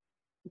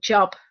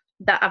job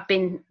that I've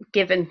been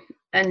given.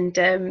 And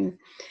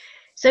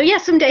so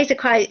some days are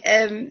quite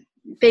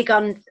big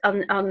on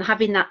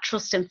having that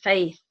trust and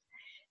faith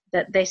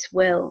that this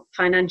will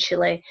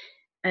financially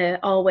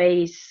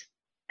always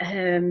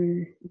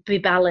be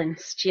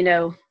balanced,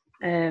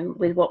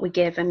 with what we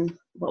give and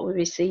what we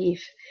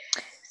receive.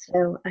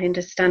 So I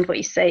understand what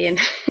you're saying.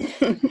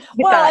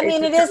 Well, I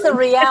mean, it is the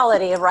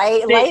reality,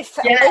 right? Life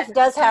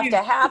does have to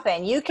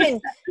happen. You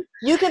can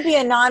be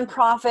a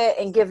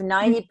nonprofit and give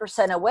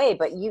 90% away,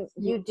 but you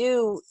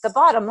do. The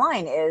bottom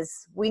line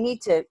is we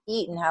need to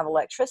eat and have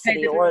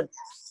electricity, or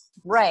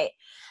right.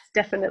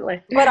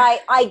 Definitely. But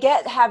I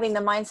get having the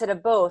mindset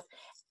of both.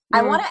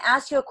 I want to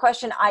ask you a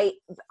question.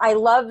 I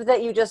love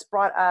that you just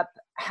brought up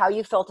how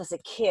you felt as a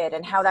kid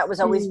and how that was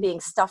always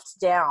being stuffed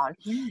down.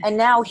 And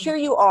now here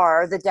you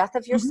are, the death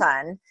of your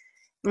son,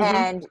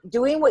 and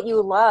doing what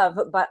you love,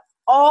 but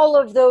all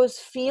of those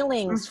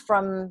feelings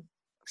from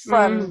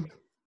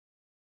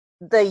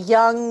the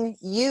young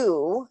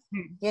you,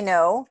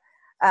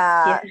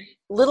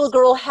 little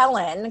girl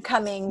Helen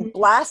coming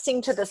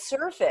blasting to the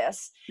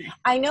surface.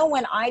 I know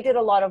when I did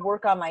a lot of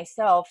work on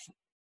myself,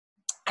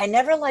 I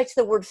never liked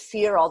the word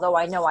fear, although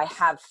I know I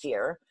have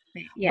fear.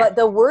 But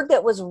the word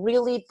that was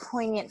really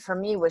poignant for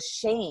me was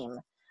shame.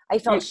 I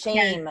felt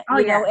shame,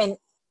 and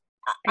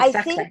I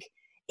think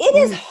it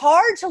is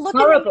hard to look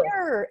in the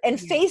mirror and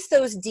face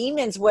those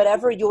demons,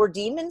 whatever your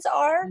demons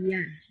are,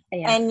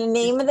 and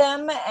name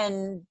them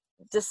and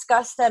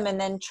discuss them, and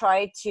then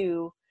try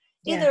to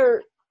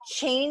either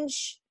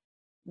change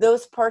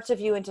those parts of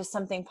you into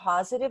something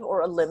positive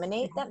or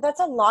eliminate them.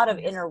 That's a lot of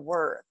inner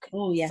work.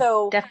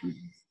 So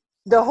definitely.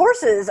 The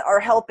horses are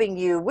helping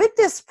you with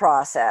this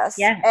process.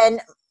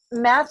 And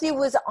Matthew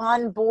was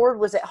on board.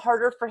 Was it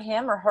harder for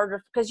him or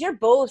harder? Because you're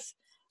both,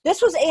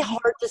 this was a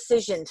hard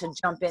decision to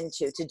jump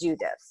into, to do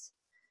this.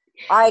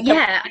 I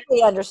Yeah,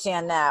 completely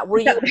understand that. Were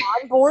you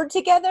on board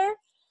together?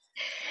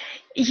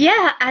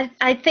 yeah.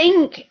 I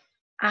think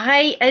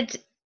I had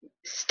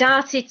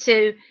started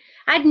to.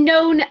 I'd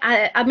known.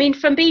 I mean,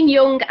 from being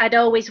young, I'd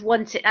always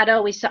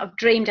sort of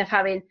dreamed of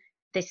having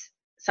this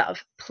sort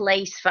of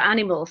place for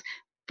animals.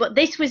 But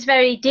this was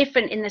very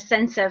different in the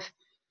sense of,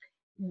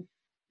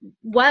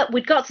 well,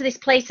 we'd got to this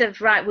place of,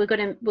 right, we're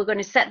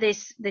gonna set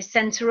this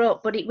center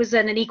up, but it was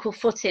on an equal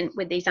footing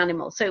with these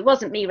animals. So it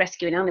wasn't me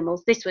rescuing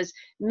animals. This was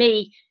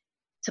me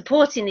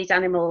supporting these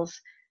animals,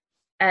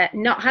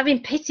 not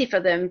having pity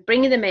for them,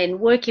 bringing them in,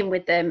 working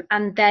with them,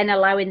 and then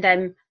allowing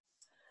them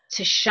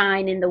to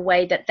shine in the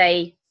way that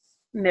they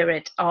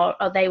mirrored, or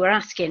they were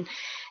asking.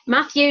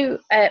 Matthew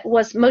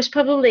was most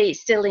probably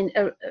still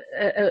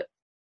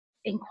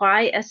in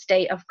quite a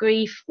state of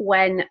grief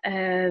when,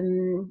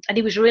 and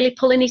he was really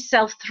pulling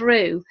himself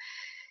through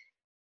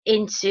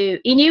into,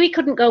 he knew he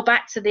couldn't go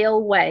back to the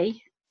old way,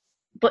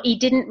 but he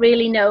didn't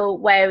really know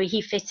where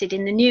he fitted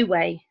in the new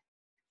way.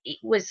 It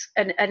was,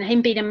 and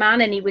him being a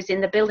man, and he was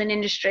in the building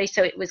industry,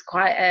 so it was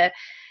quite a,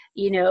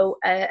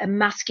 a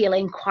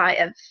masculine, quite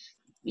a,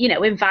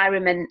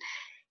 environment.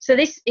 So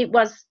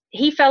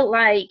he felt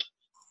like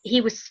he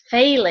was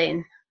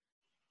failing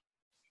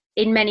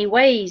in many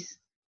ways,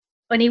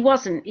 and he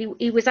wasn't.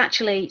 He was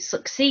actually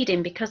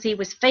succeeding because he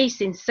was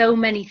facing so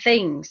many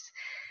things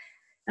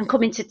and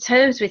coming to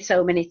terms with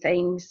so many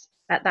things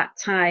at that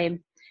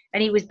time,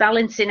 and he was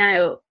balancing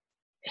out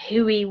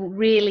who he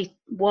really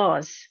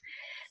was.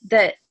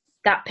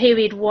 That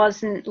period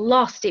wasn't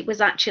lost. It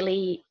was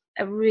actually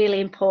a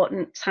really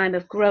important time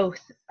of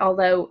growth,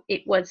 although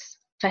it was,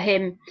 for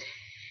him,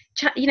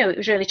 it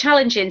was really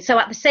challenging. So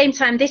at the same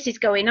time this is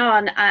going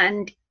on,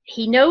 and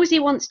he knows he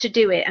wants to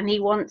do it, and he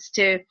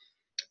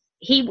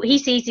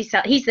sees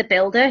himself, he's the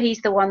builder,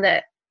 he's the one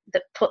that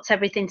puts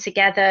everything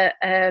together.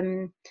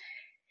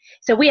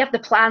 So we have the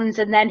plans,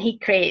 and then he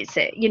creates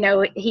it.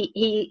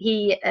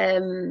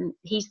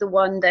 He's the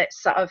one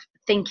that's sort of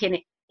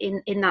thinking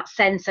in that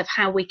sense of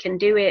how we can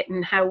do it,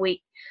 and how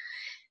we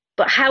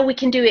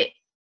can do it,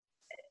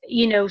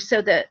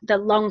 so that the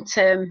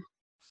long-term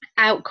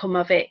outcome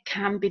of it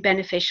can be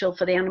beneficial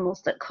for the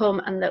animals that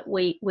come, and that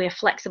we're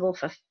flexible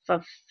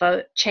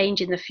for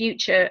change in the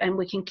future, and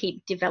we can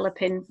keep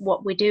developing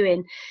what we're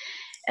doing.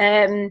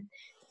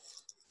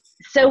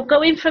 So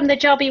going from the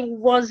job he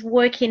was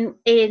working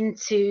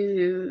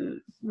into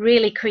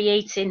really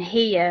creating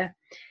here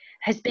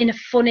has been a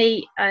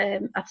funny,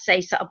 I'd say,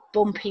 sort of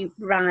bumpy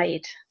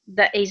ride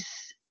that is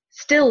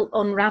still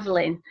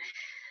unraveling.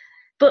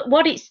 But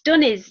what it's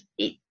done is,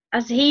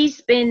 as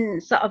he's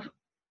been sort of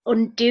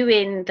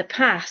undoing the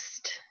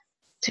past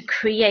to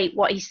create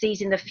what he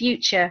sees in the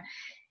future,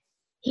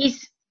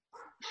 he's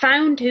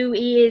found who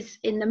he is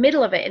in the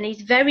middle of it, and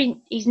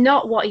he's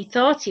not what he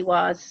thought he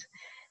was.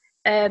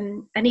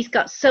 And he's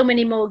got so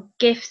many more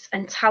gifts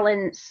and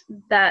talents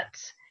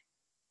that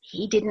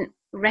he didn't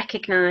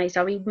recognize,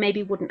 or he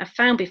maybe wouldn't have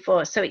found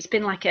before. So it's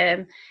been like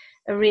a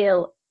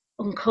real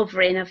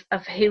uncovering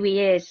of who he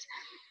is.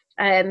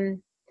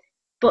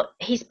 But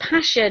his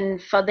passion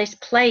for this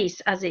place,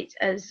 as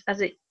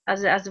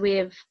we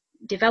have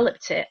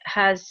developed it,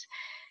 has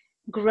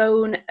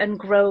grown and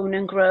grown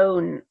and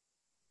grown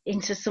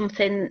into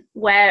something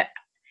where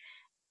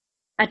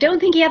I don't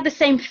think he had the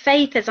same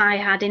faith as I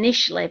had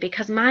initially,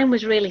 because mine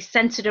was really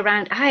centered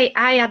around, I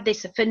had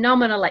this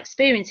phenomenal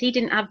experience. He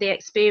didn't have the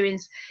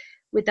experience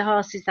with the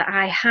horses that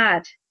I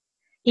had.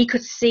 He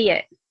could see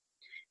it,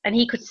 and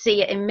he could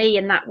see it in me,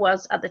 and that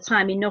was at the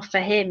time enough for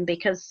him,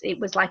 because it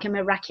was like a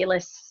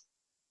miraculous,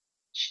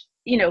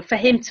 for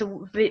him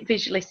to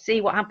visually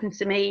see what happened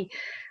to me,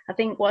 I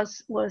think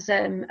was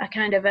a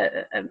kind of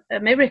a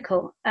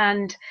miracle.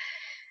 And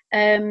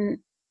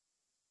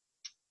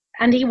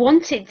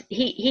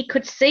he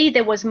could see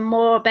there was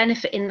more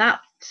benefit in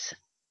that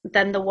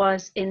than there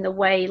was in the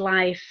way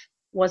life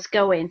was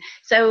going.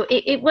 So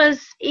it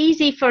was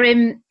easy for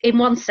him in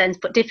one sense,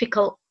 but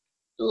difficult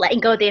letting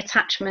go of the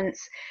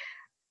attachments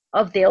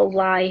of the old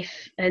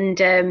life and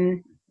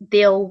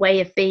the old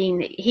way of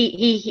being.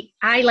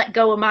 I let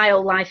go of my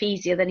old life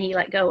easier than he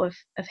let go of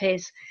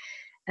his.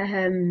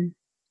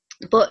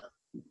 But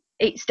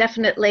it's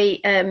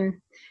definitely,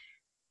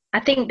 I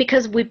think,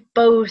 because we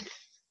both,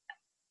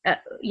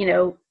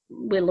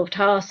 we loved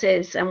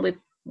horses, and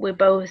we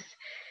both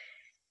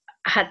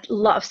had a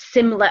lot of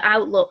similar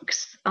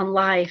outlooks on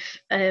life,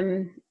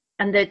 and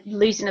the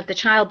losing of the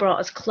child brought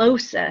us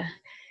closer,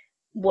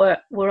 were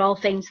all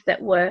things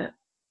that were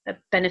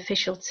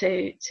beneficial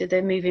to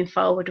the moving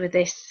forward with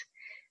this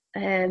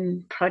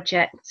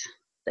project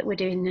that we're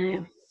doing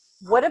now.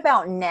 What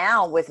about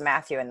now with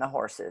Matthew and the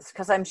horses?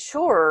 Because I'm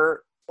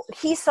sure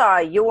he saw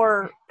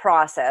your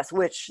process,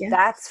 which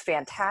that's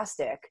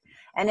fantastic,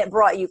 and it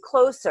brought you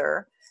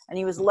closer, and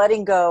he was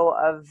letting go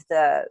of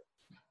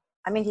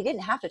he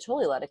didn't have to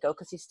totally let it go,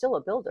 because he's still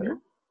a builder.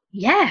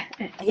 Yeah.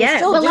 He's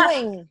still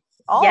doing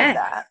all of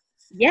that.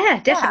 Yeah,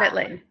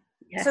 definitely.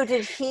 Yeah. So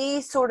did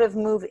he sort of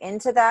move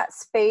into that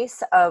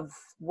space of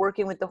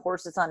working with the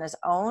horses on his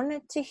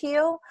own to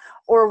heal,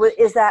 or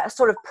is that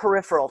sort of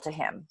peripheral to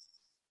him?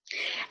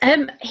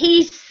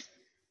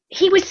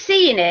 He was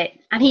seeing it,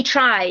 and he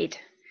tried,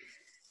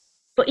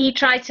 but he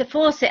tried to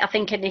force it, I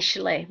think,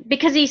 initially,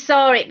 because he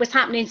saw it was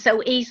happening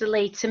so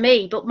easily to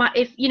me. But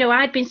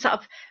I'd been sort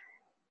of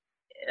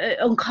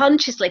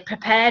unconsciously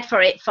prepared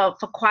for it for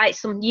quite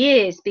some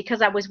years,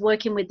 because I was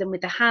working with them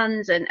with the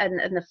hands and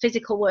the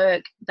physical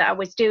work that I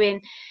was doing.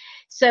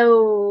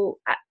 So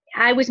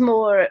I was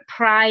more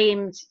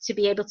primed to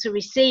be able to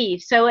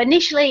receive. So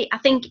initially, I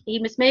think he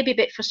was maybe a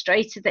bit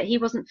frustrated that he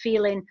wasn't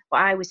feeling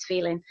what I was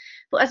feeling.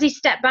 But as he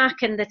stepped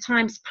back and the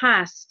time's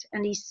passed,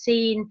 and he's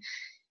seen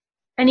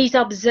and he's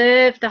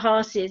observed the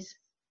horses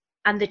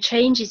and the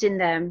changes in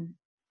them,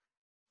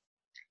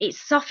 it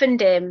softened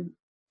him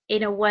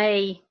in a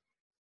way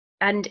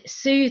and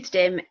soothed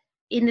him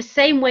in the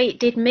same way it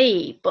did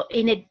me, but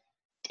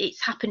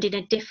it's happened in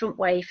a different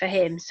way for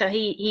him. So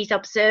he's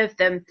observed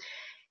them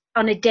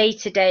on a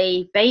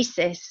day-to-day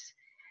basis,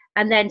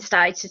 and then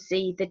started to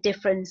see the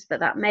difference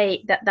that's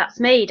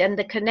made, and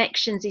the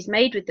connections he's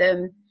made with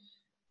them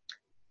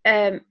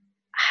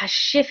has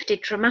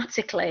shifted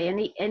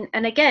dramatically.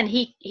 And again,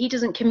 he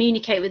doesn't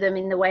communicate with them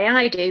in the way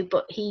I do,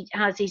 but he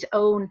has his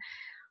own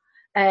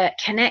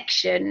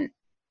connection,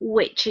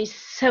 which is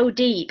so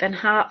deep and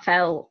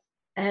heartfelt.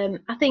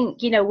 I think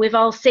we've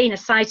all seen a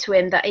side to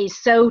him that is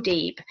so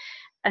deep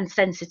and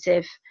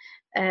sensitive,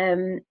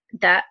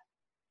 that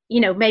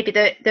maybe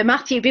the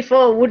Matthew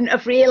before wouldn't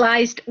have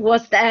realized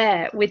was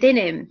there within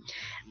him.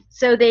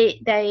 So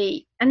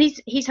and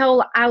his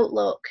whole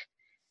outlook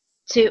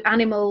to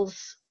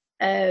animals,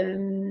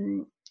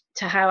 to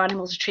how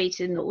animals are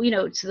treated,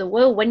 to the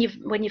world, when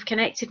you've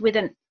connected with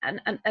an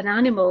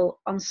animal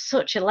on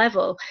such a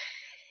level,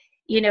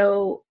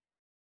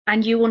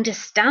 and you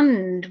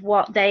understand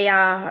what they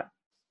are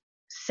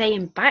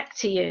saying back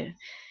to you,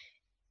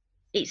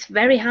 it's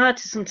very hard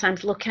to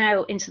sometimes look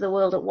out into the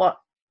world at what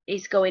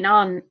is going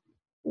on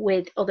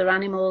with other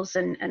animals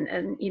and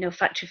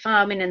factory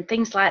farming and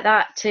things like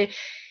that, to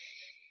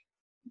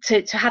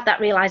have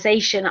that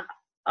realization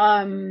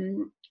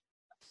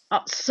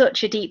at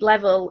such a deep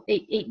level.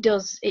 It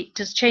does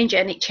change it,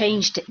 and it's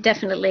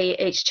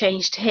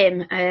changed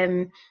him.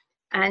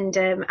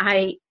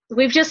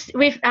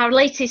 Our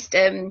latest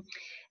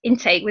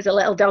intake was a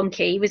little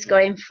donkey. He was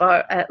going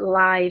for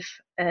live,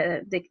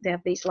 they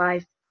have these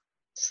live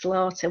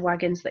slaughter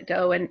wagons that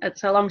go, and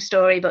it's a long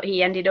story, but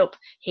he ended up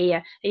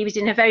here. He was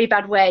in a very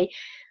bad way,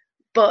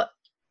 but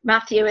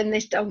Matthew and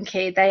this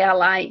donkey, they are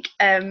like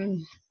the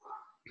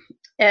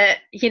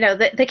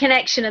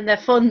connection and the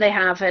fun they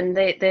have, and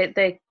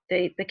the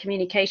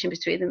communication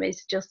between them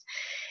is just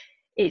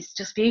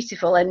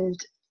beautiful. And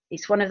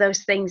it's one of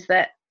those things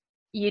that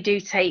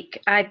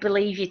I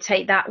believe you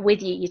take that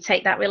with you. You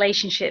take that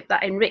relationship,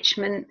 that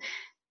enrichment,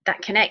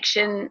 that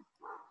connection,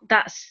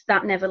 that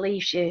never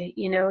leaves you.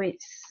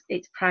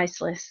 It's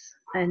priceless.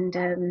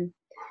 And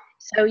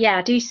so yeah,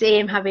 I do see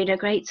him having a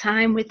great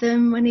time with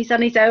them when he's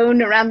on his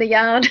own around the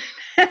yard.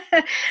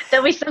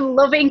 There'll be some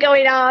loving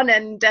going on,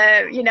 and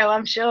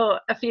I'm sure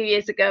a few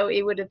years ago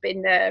he would have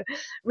been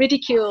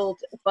ridiculed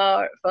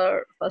for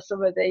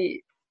some of the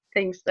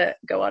things that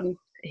go on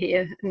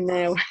here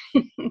now.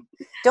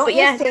 Don't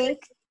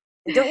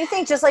you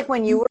think just like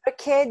when you were a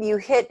kid, you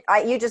hit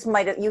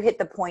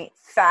the point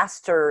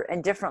faster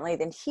and differently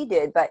than he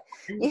did, but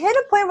you hit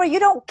a point where you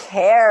don't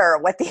care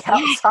what the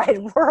outside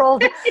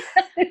world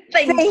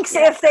thinks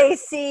if they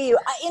see you.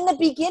 In the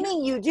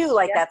beginning you do,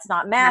 like that's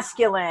not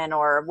masculine,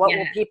 or what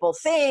will people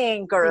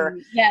think, or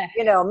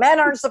men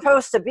aren't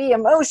supposed to be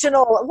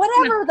emotional,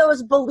 whatever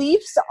those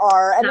beliefs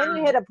are. And then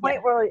you hit a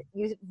point where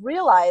you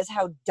realize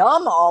how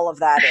dumb all of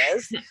that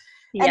is.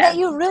 And that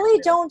you really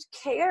don't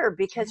care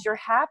because you're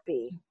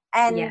happy.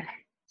 And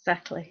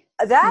exactly.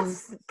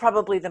 That's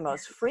probably the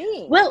most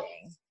freeing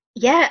thing.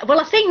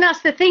 I think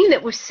that's the thing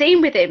that we've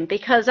seen with him,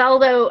 because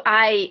although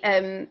I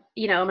I'm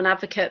an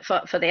advocate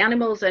for the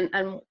animals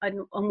and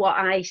what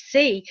I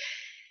see,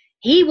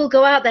 he will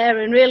go out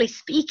there and really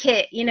speak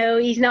it.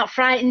 He's not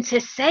frightened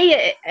to say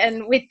it,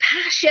 and with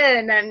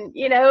passion, and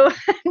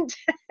and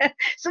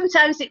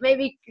sometimes it may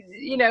be,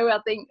 I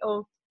think,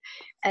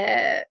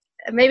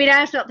 maybe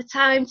now's not the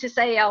time to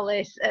say all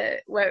this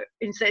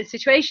in certain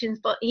situations,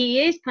 but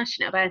he is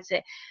passionate about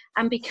it,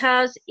 and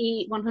because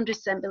he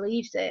 100%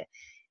 believes it,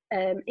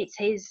 it's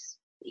his.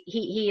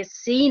 He has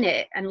seen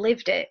it and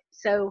lived it.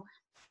 So,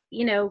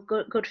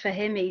 good for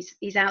him.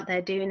 He's out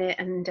there doing it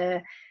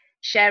and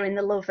sharing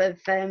the love of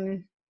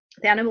the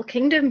animal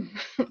kingdom,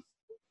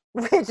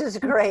 which is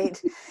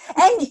great.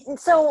 And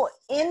so,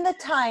 in the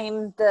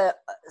time, the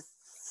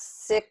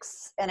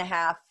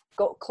 6.5,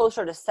 go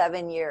closer to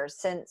 7 years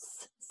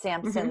since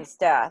Samson's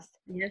death,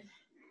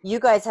 you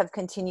guys have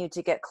continued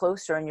to get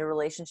closer, and your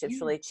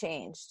relationships really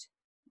changed.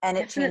 And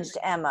it changed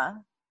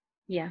Emma.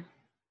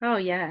 Oh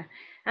yeah.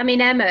 I mean,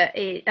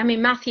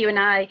 Matthew and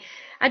I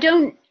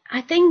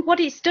think what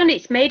it's done,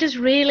 it's made us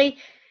really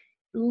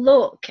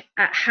look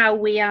at how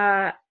we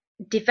are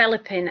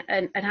developing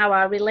and how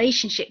our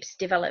relationships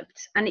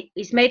developed, and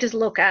it's made us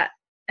look at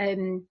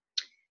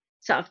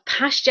sort of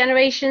past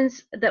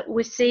generations that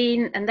we've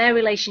seen and their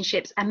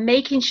relationships, and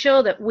making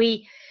sure that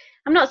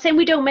I'm not saying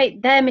we don't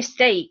make their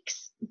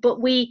mistakes,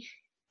 but we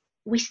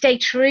stay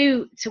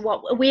true to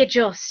what we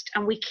adjust,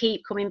 and we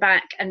keep coming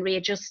back and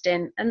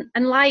readjusting.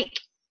 And like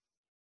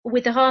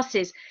with the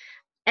horses,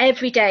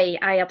 every day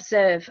I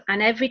observe,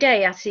 and every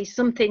day I see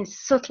something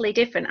subtly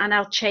different, and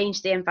I'll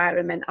change the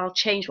environment, I'll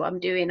change what I'm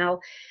doing,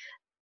 I'll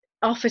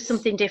offer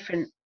something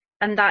different.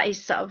 And that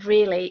is sort of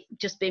really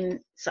just been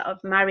sort of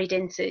married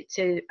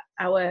into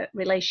our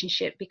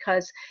relationship,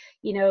 because,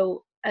 you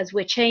know, as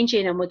we're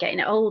changing and we're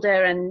getting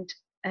older, and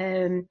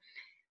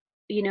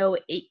you know,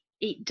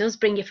 it does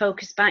bring your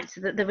focus back to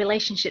the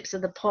relationships are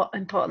the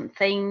important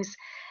things.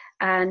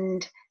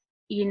 And,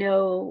 you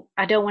know,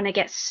 I don't want to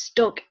get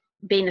stuck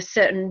being a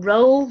certain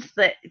role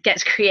that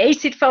gets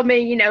created for me.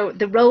 You know,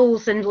 the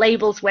roles and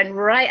labels went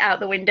right out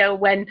the window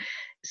when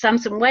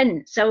Samson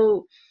went.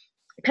 So,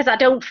 because I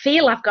don't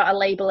feel I've got a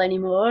label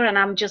anymore, and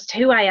I'm just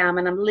who I am,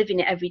 and I'm living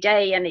it every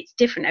day, and it's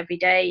different every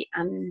day.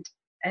 And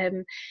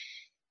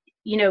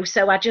you know,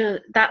 so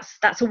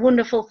that's a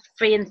wonderful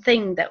freeing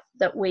thing,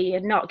 that we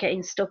are not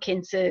getting stuck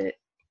into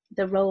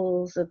the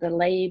roles of the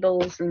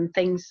labels and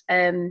things.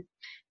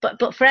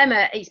 But for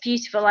Emma, it's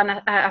beautiful,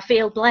 and I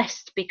feel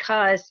blessed,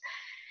 because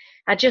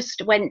I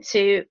just went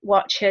to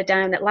watch her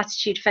down at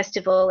Latitude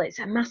Festival. It's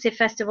a massive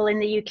festival in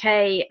the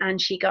UK, and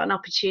she got an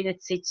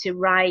opportunity to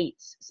write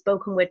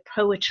spoken word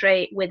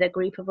poetry with a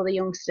group of other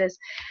youngsters.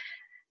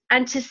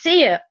 And to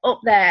see her up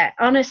there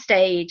on a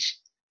stage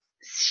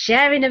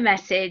sharing a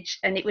message,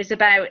 and it was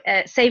about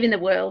saving the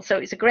world, so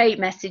it's a great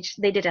message.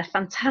 They did a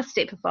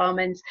fantastic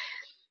performance.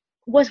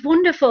 Was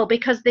wonderful,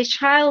 because this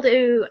child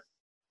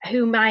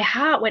who my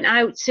heart went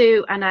out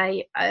to, and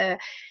I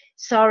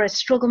saw her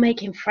struggle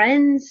making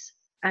friends,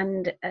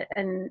 and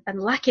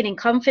lacking in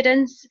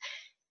confidence,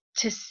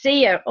 to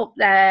see her up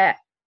there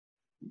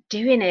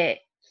doing it,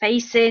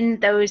 facing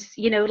those,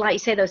 you know, like you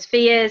say, those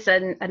fears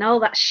and all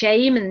that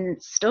shame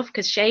and stuff,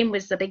 because shame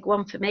was the big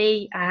one for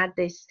me. I had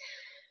this,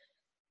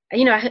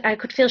 you know, I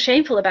could feel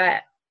shameful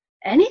about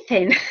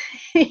anything.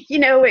 You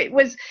know, it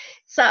was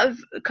sort of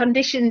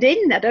conditioned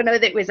in. I don't know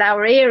if it was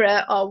our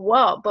era or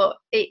what, but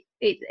it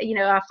you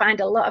know, I find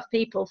a lot of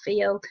people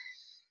feel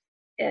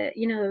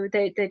you know,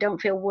 they don't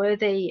feel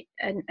worthy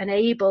and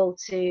able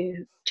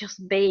to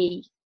just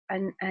be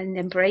and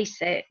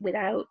embrace it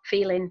without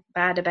feeling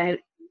bad about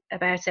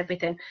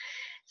everything.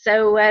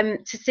 So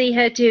to see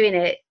her doing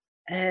it,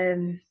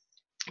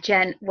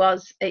 Jen,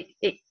 was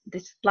it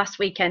this last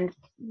weekend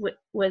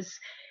was,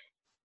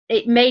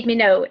 it made me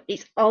know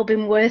it's all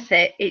been worth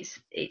it.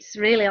 It's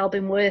really all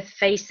been worth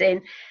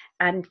facing,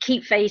 and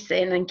keep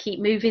facing, and keep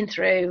moving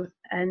through,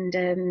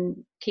 and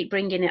keep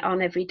bringing it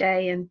on every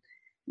day. And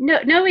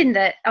knowing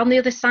that on the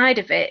other side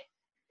of it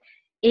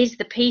is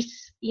the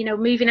peace, you know,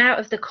 moving out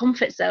of the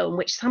comfort zone,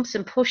 which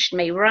Samson pushed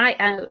me right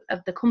out of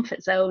the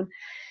comfort zone.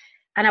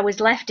 And I was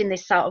left in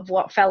this sort of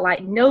what felt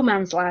like no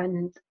man's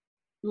land,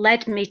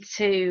 led me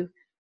to,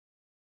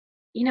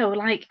 you know,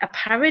 like a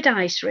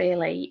paradise,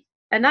 really.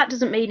 And that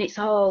doesn't mean it's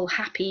all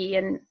happy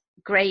and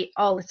great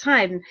all the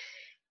time.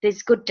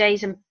 There's good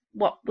days and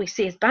what we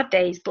see as bad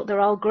days, but they're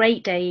all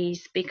great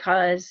days,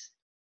 because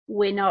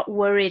we're not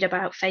worried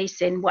about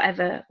facing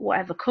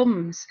whatever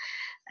comes.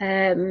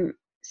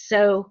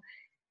 So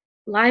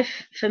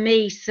life for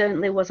me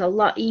certainly was a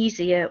lot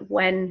easier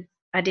when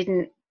I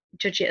didn't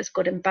judge it as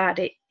good and bad.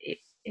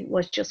 It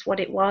was just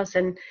what it was,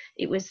 and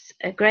it was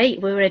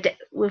great.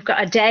 We've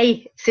got a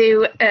day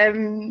to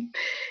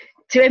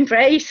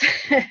embrace.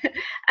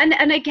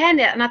 and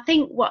again, and I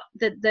think what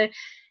the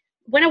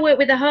when I work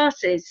with the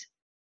horses,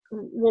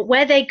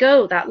 where they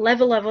go, that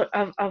level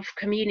of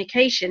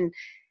communication.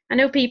 I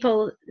know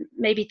people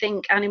maybe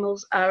think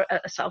animals are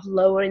sort of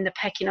lower in the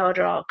pecking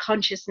order or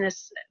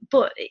consciousness,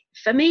 but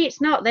for me, it's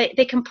not.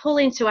 They can pull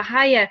into a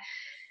higher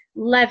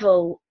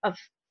level of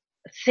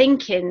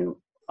thinking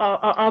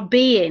or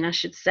being, I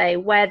should say,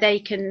 where they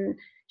can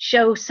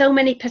show so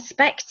many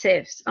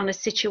perspectives on a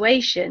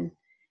situation.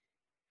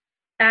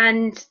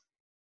 And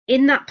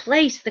in that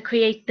place,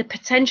 the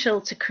potential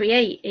to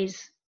create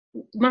is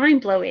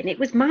mind-blowing. It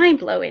was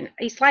mind-blowing.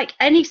 It's like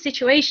any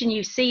situation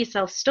you see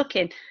yourself stuck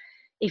in,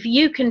 if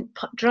you can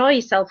draw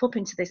yourself up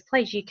into this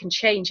place, you can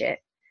change it.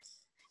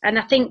 And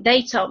I think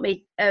they taught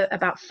me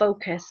about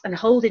focus and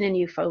holding a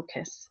new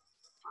focus,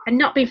 and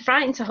not being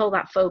frightened to hold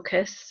that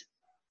focus,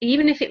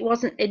 even if it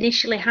wasn't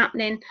initially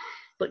happening,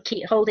 but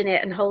keep holding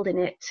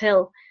it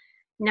till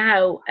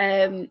now.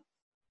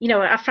 You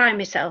know, I find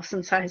myself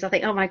sometimes, I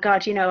think, oh my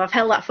God, you know, I've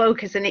held that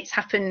focus and it's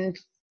happened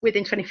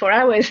within 24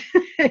 hours,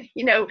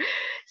 you know.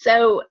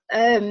 So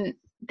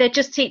they're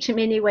just teaching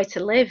me a new way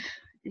to live.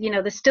 You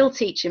know, they're still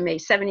teaching me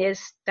 7 years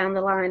down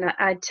the line.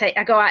 I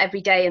go out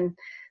every day and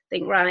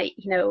think, right,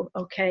 you know,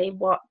 okay,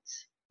 what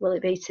will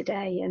it be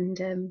today?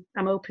 And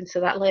I'm open to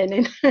that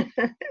learning.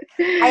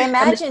 I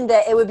imagine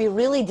that it would be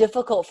really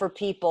difficult for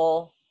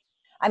people.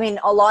 I mean,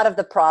 a lot of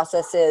the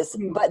processes,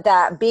 but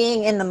that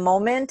being in the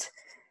moment,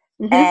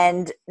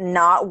 and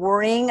not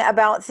worrying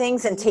about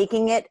things and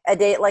taking it a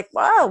day, like,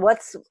 wow,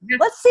 let's see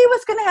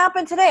what's going to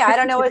happen today. I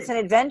don't know. It's an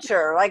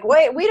adventure. Like,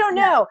 wait, we don't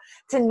know.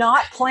 To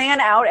not plan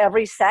out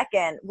every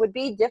second would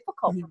be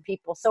difficult for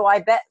people. So I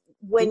bet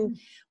when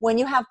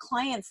you have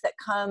clients that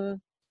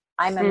come,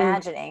 I'm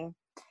imagining,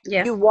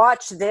 you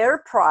watch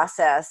their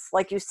process,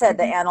 like you said,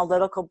 the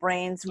analytical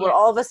brains, where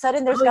all of a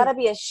sudden there's got to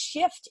be a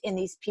shift in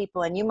these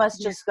people, and you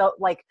must just go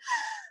like,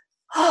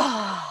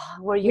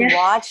 where you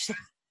watch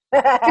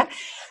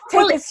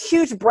take this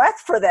huge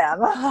breath for them.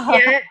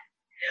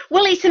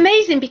 Well, it's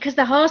amazing because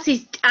the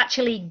horses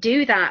actually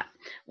do that.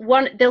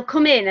 They'll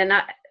come in and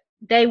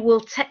they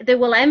will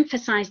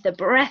emphasize the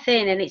breath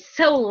in, and it's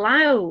so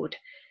loud,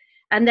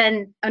 and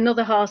then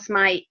another horse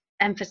might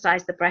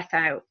emphasize the breath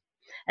out.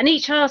 And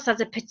each horse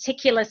has a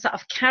particular sort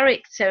of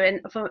character,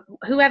 and for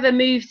whoever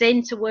moves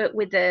in to work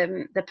with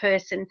the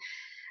person,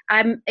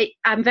 I'm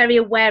very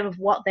aware of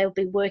what they'll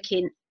be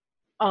working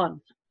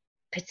on,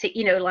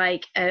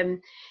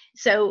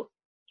 so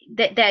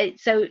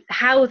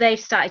how they've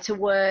started to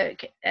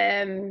work,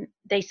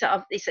 they sort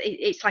of,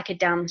 it's like a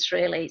dance,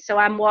 really. So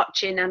I'm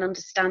watching and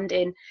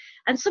understanding,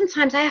 and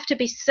sometimes I have to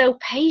be so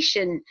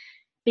patient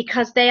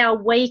because they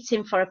are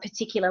waiting for a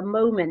particular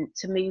moment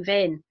to move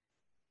in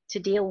to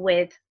deal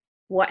with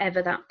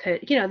whatever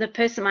the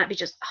person might be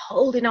just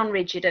holding on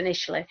rigid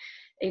initially.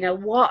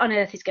 What on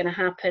earth is going to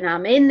happen?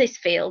 I'm in this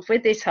field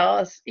with this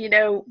horse,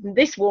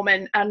 this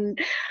woman, and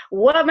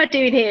what am I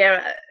doing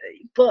here?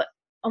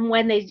 And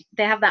when they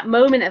have that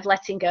moment of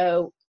letting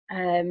go,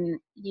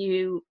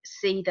 you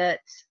see that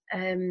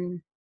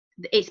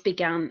it's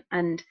begun,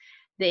 and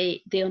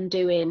the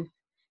undoing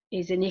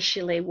is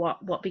initially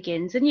what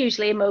begins, and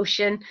usually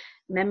emotion,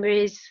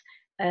 memories,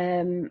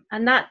 and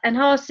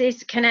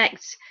horses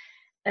connect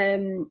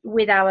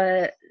with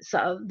our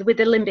with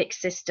the limbic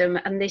system,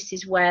 and this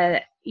is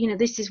where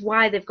this is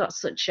why they've got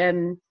such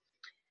a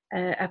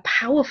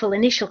powerful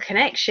initial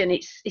connection.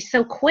 It's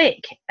so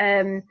quick.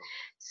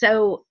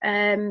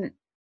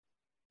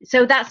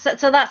 So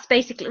that's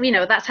basically,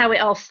 that's how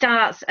it all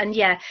starts. And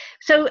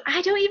so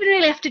I don't even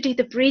really have to do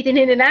the breathing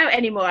in and out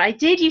anymore. I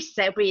did used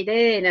to say breathe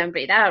in and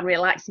breathe out and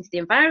relax into the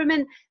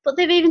environment, but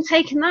they've even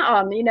taken that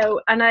on,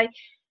 and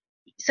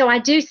so I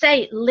do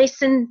say,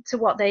 listen to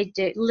what they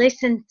do,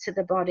 listen to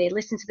the body,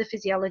 listen to the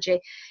physiology.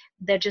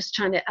 They're just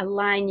trying to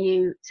align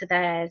you to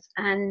theirs,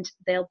 and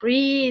they'll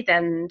breathe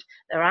and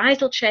their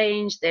eyes will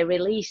change. They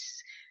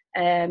release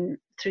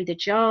through the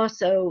jaw.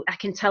 So I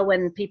can tell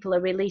when people are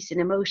releasing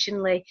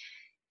emotionally,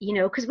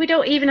 because we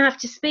don't even have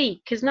to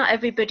speak, because not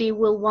everybody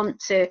will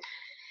want to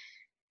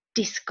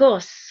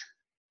discuss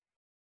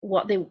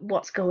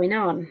what's going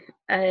on,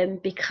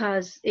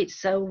 because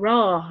it's so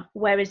raw.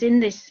 Whereas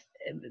in this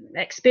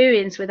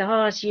experience with a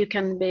horse, you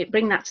can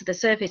bring that to the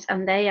surface,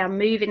 and they are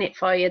moving it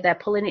for you. They're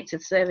pulling it to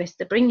the surface.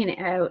 They're bringing it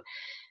out.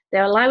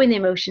 They're allowing the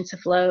emotion to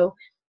flow,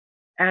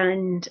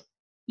 and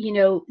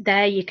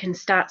there you can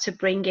start to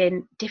bring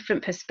in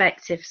different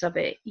perspectives of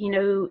it.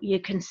 You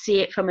can see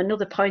it from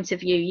another point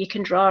of view. You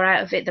can draw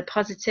out of it the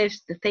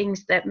positives, the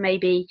things that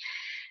maybe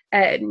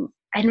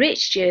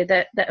enriched you,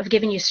 that have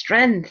given you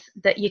strength,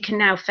 that you can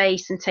now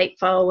face and take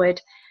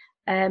forward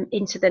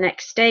into the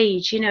next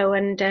stage.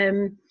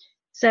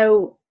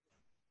 So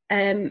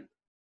I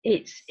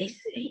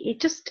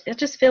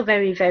just feel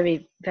very,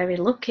 very, very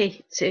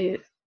lucky to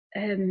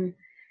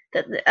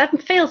that I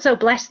feel so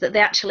blessed that they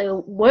actually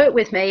work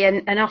with me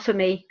and offer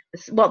me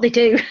what they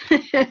do.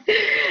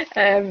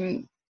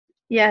 So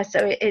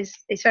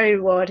it's very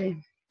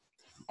rewarding.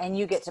 And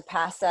you get to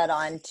pass that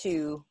on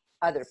to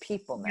other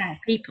people now.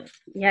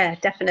 Yeah,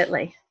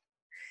 definitely.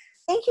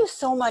 Thank you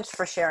so much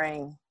for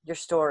sharing your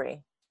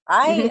story.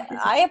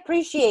 I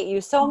appreciate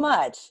you so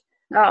much.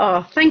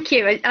 Oh, thank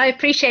you. I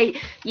appreciate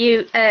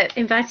you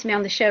inviting me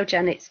on the show,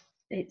 Jen.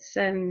 It's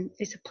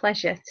a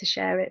pleasure to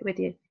share it with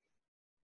you.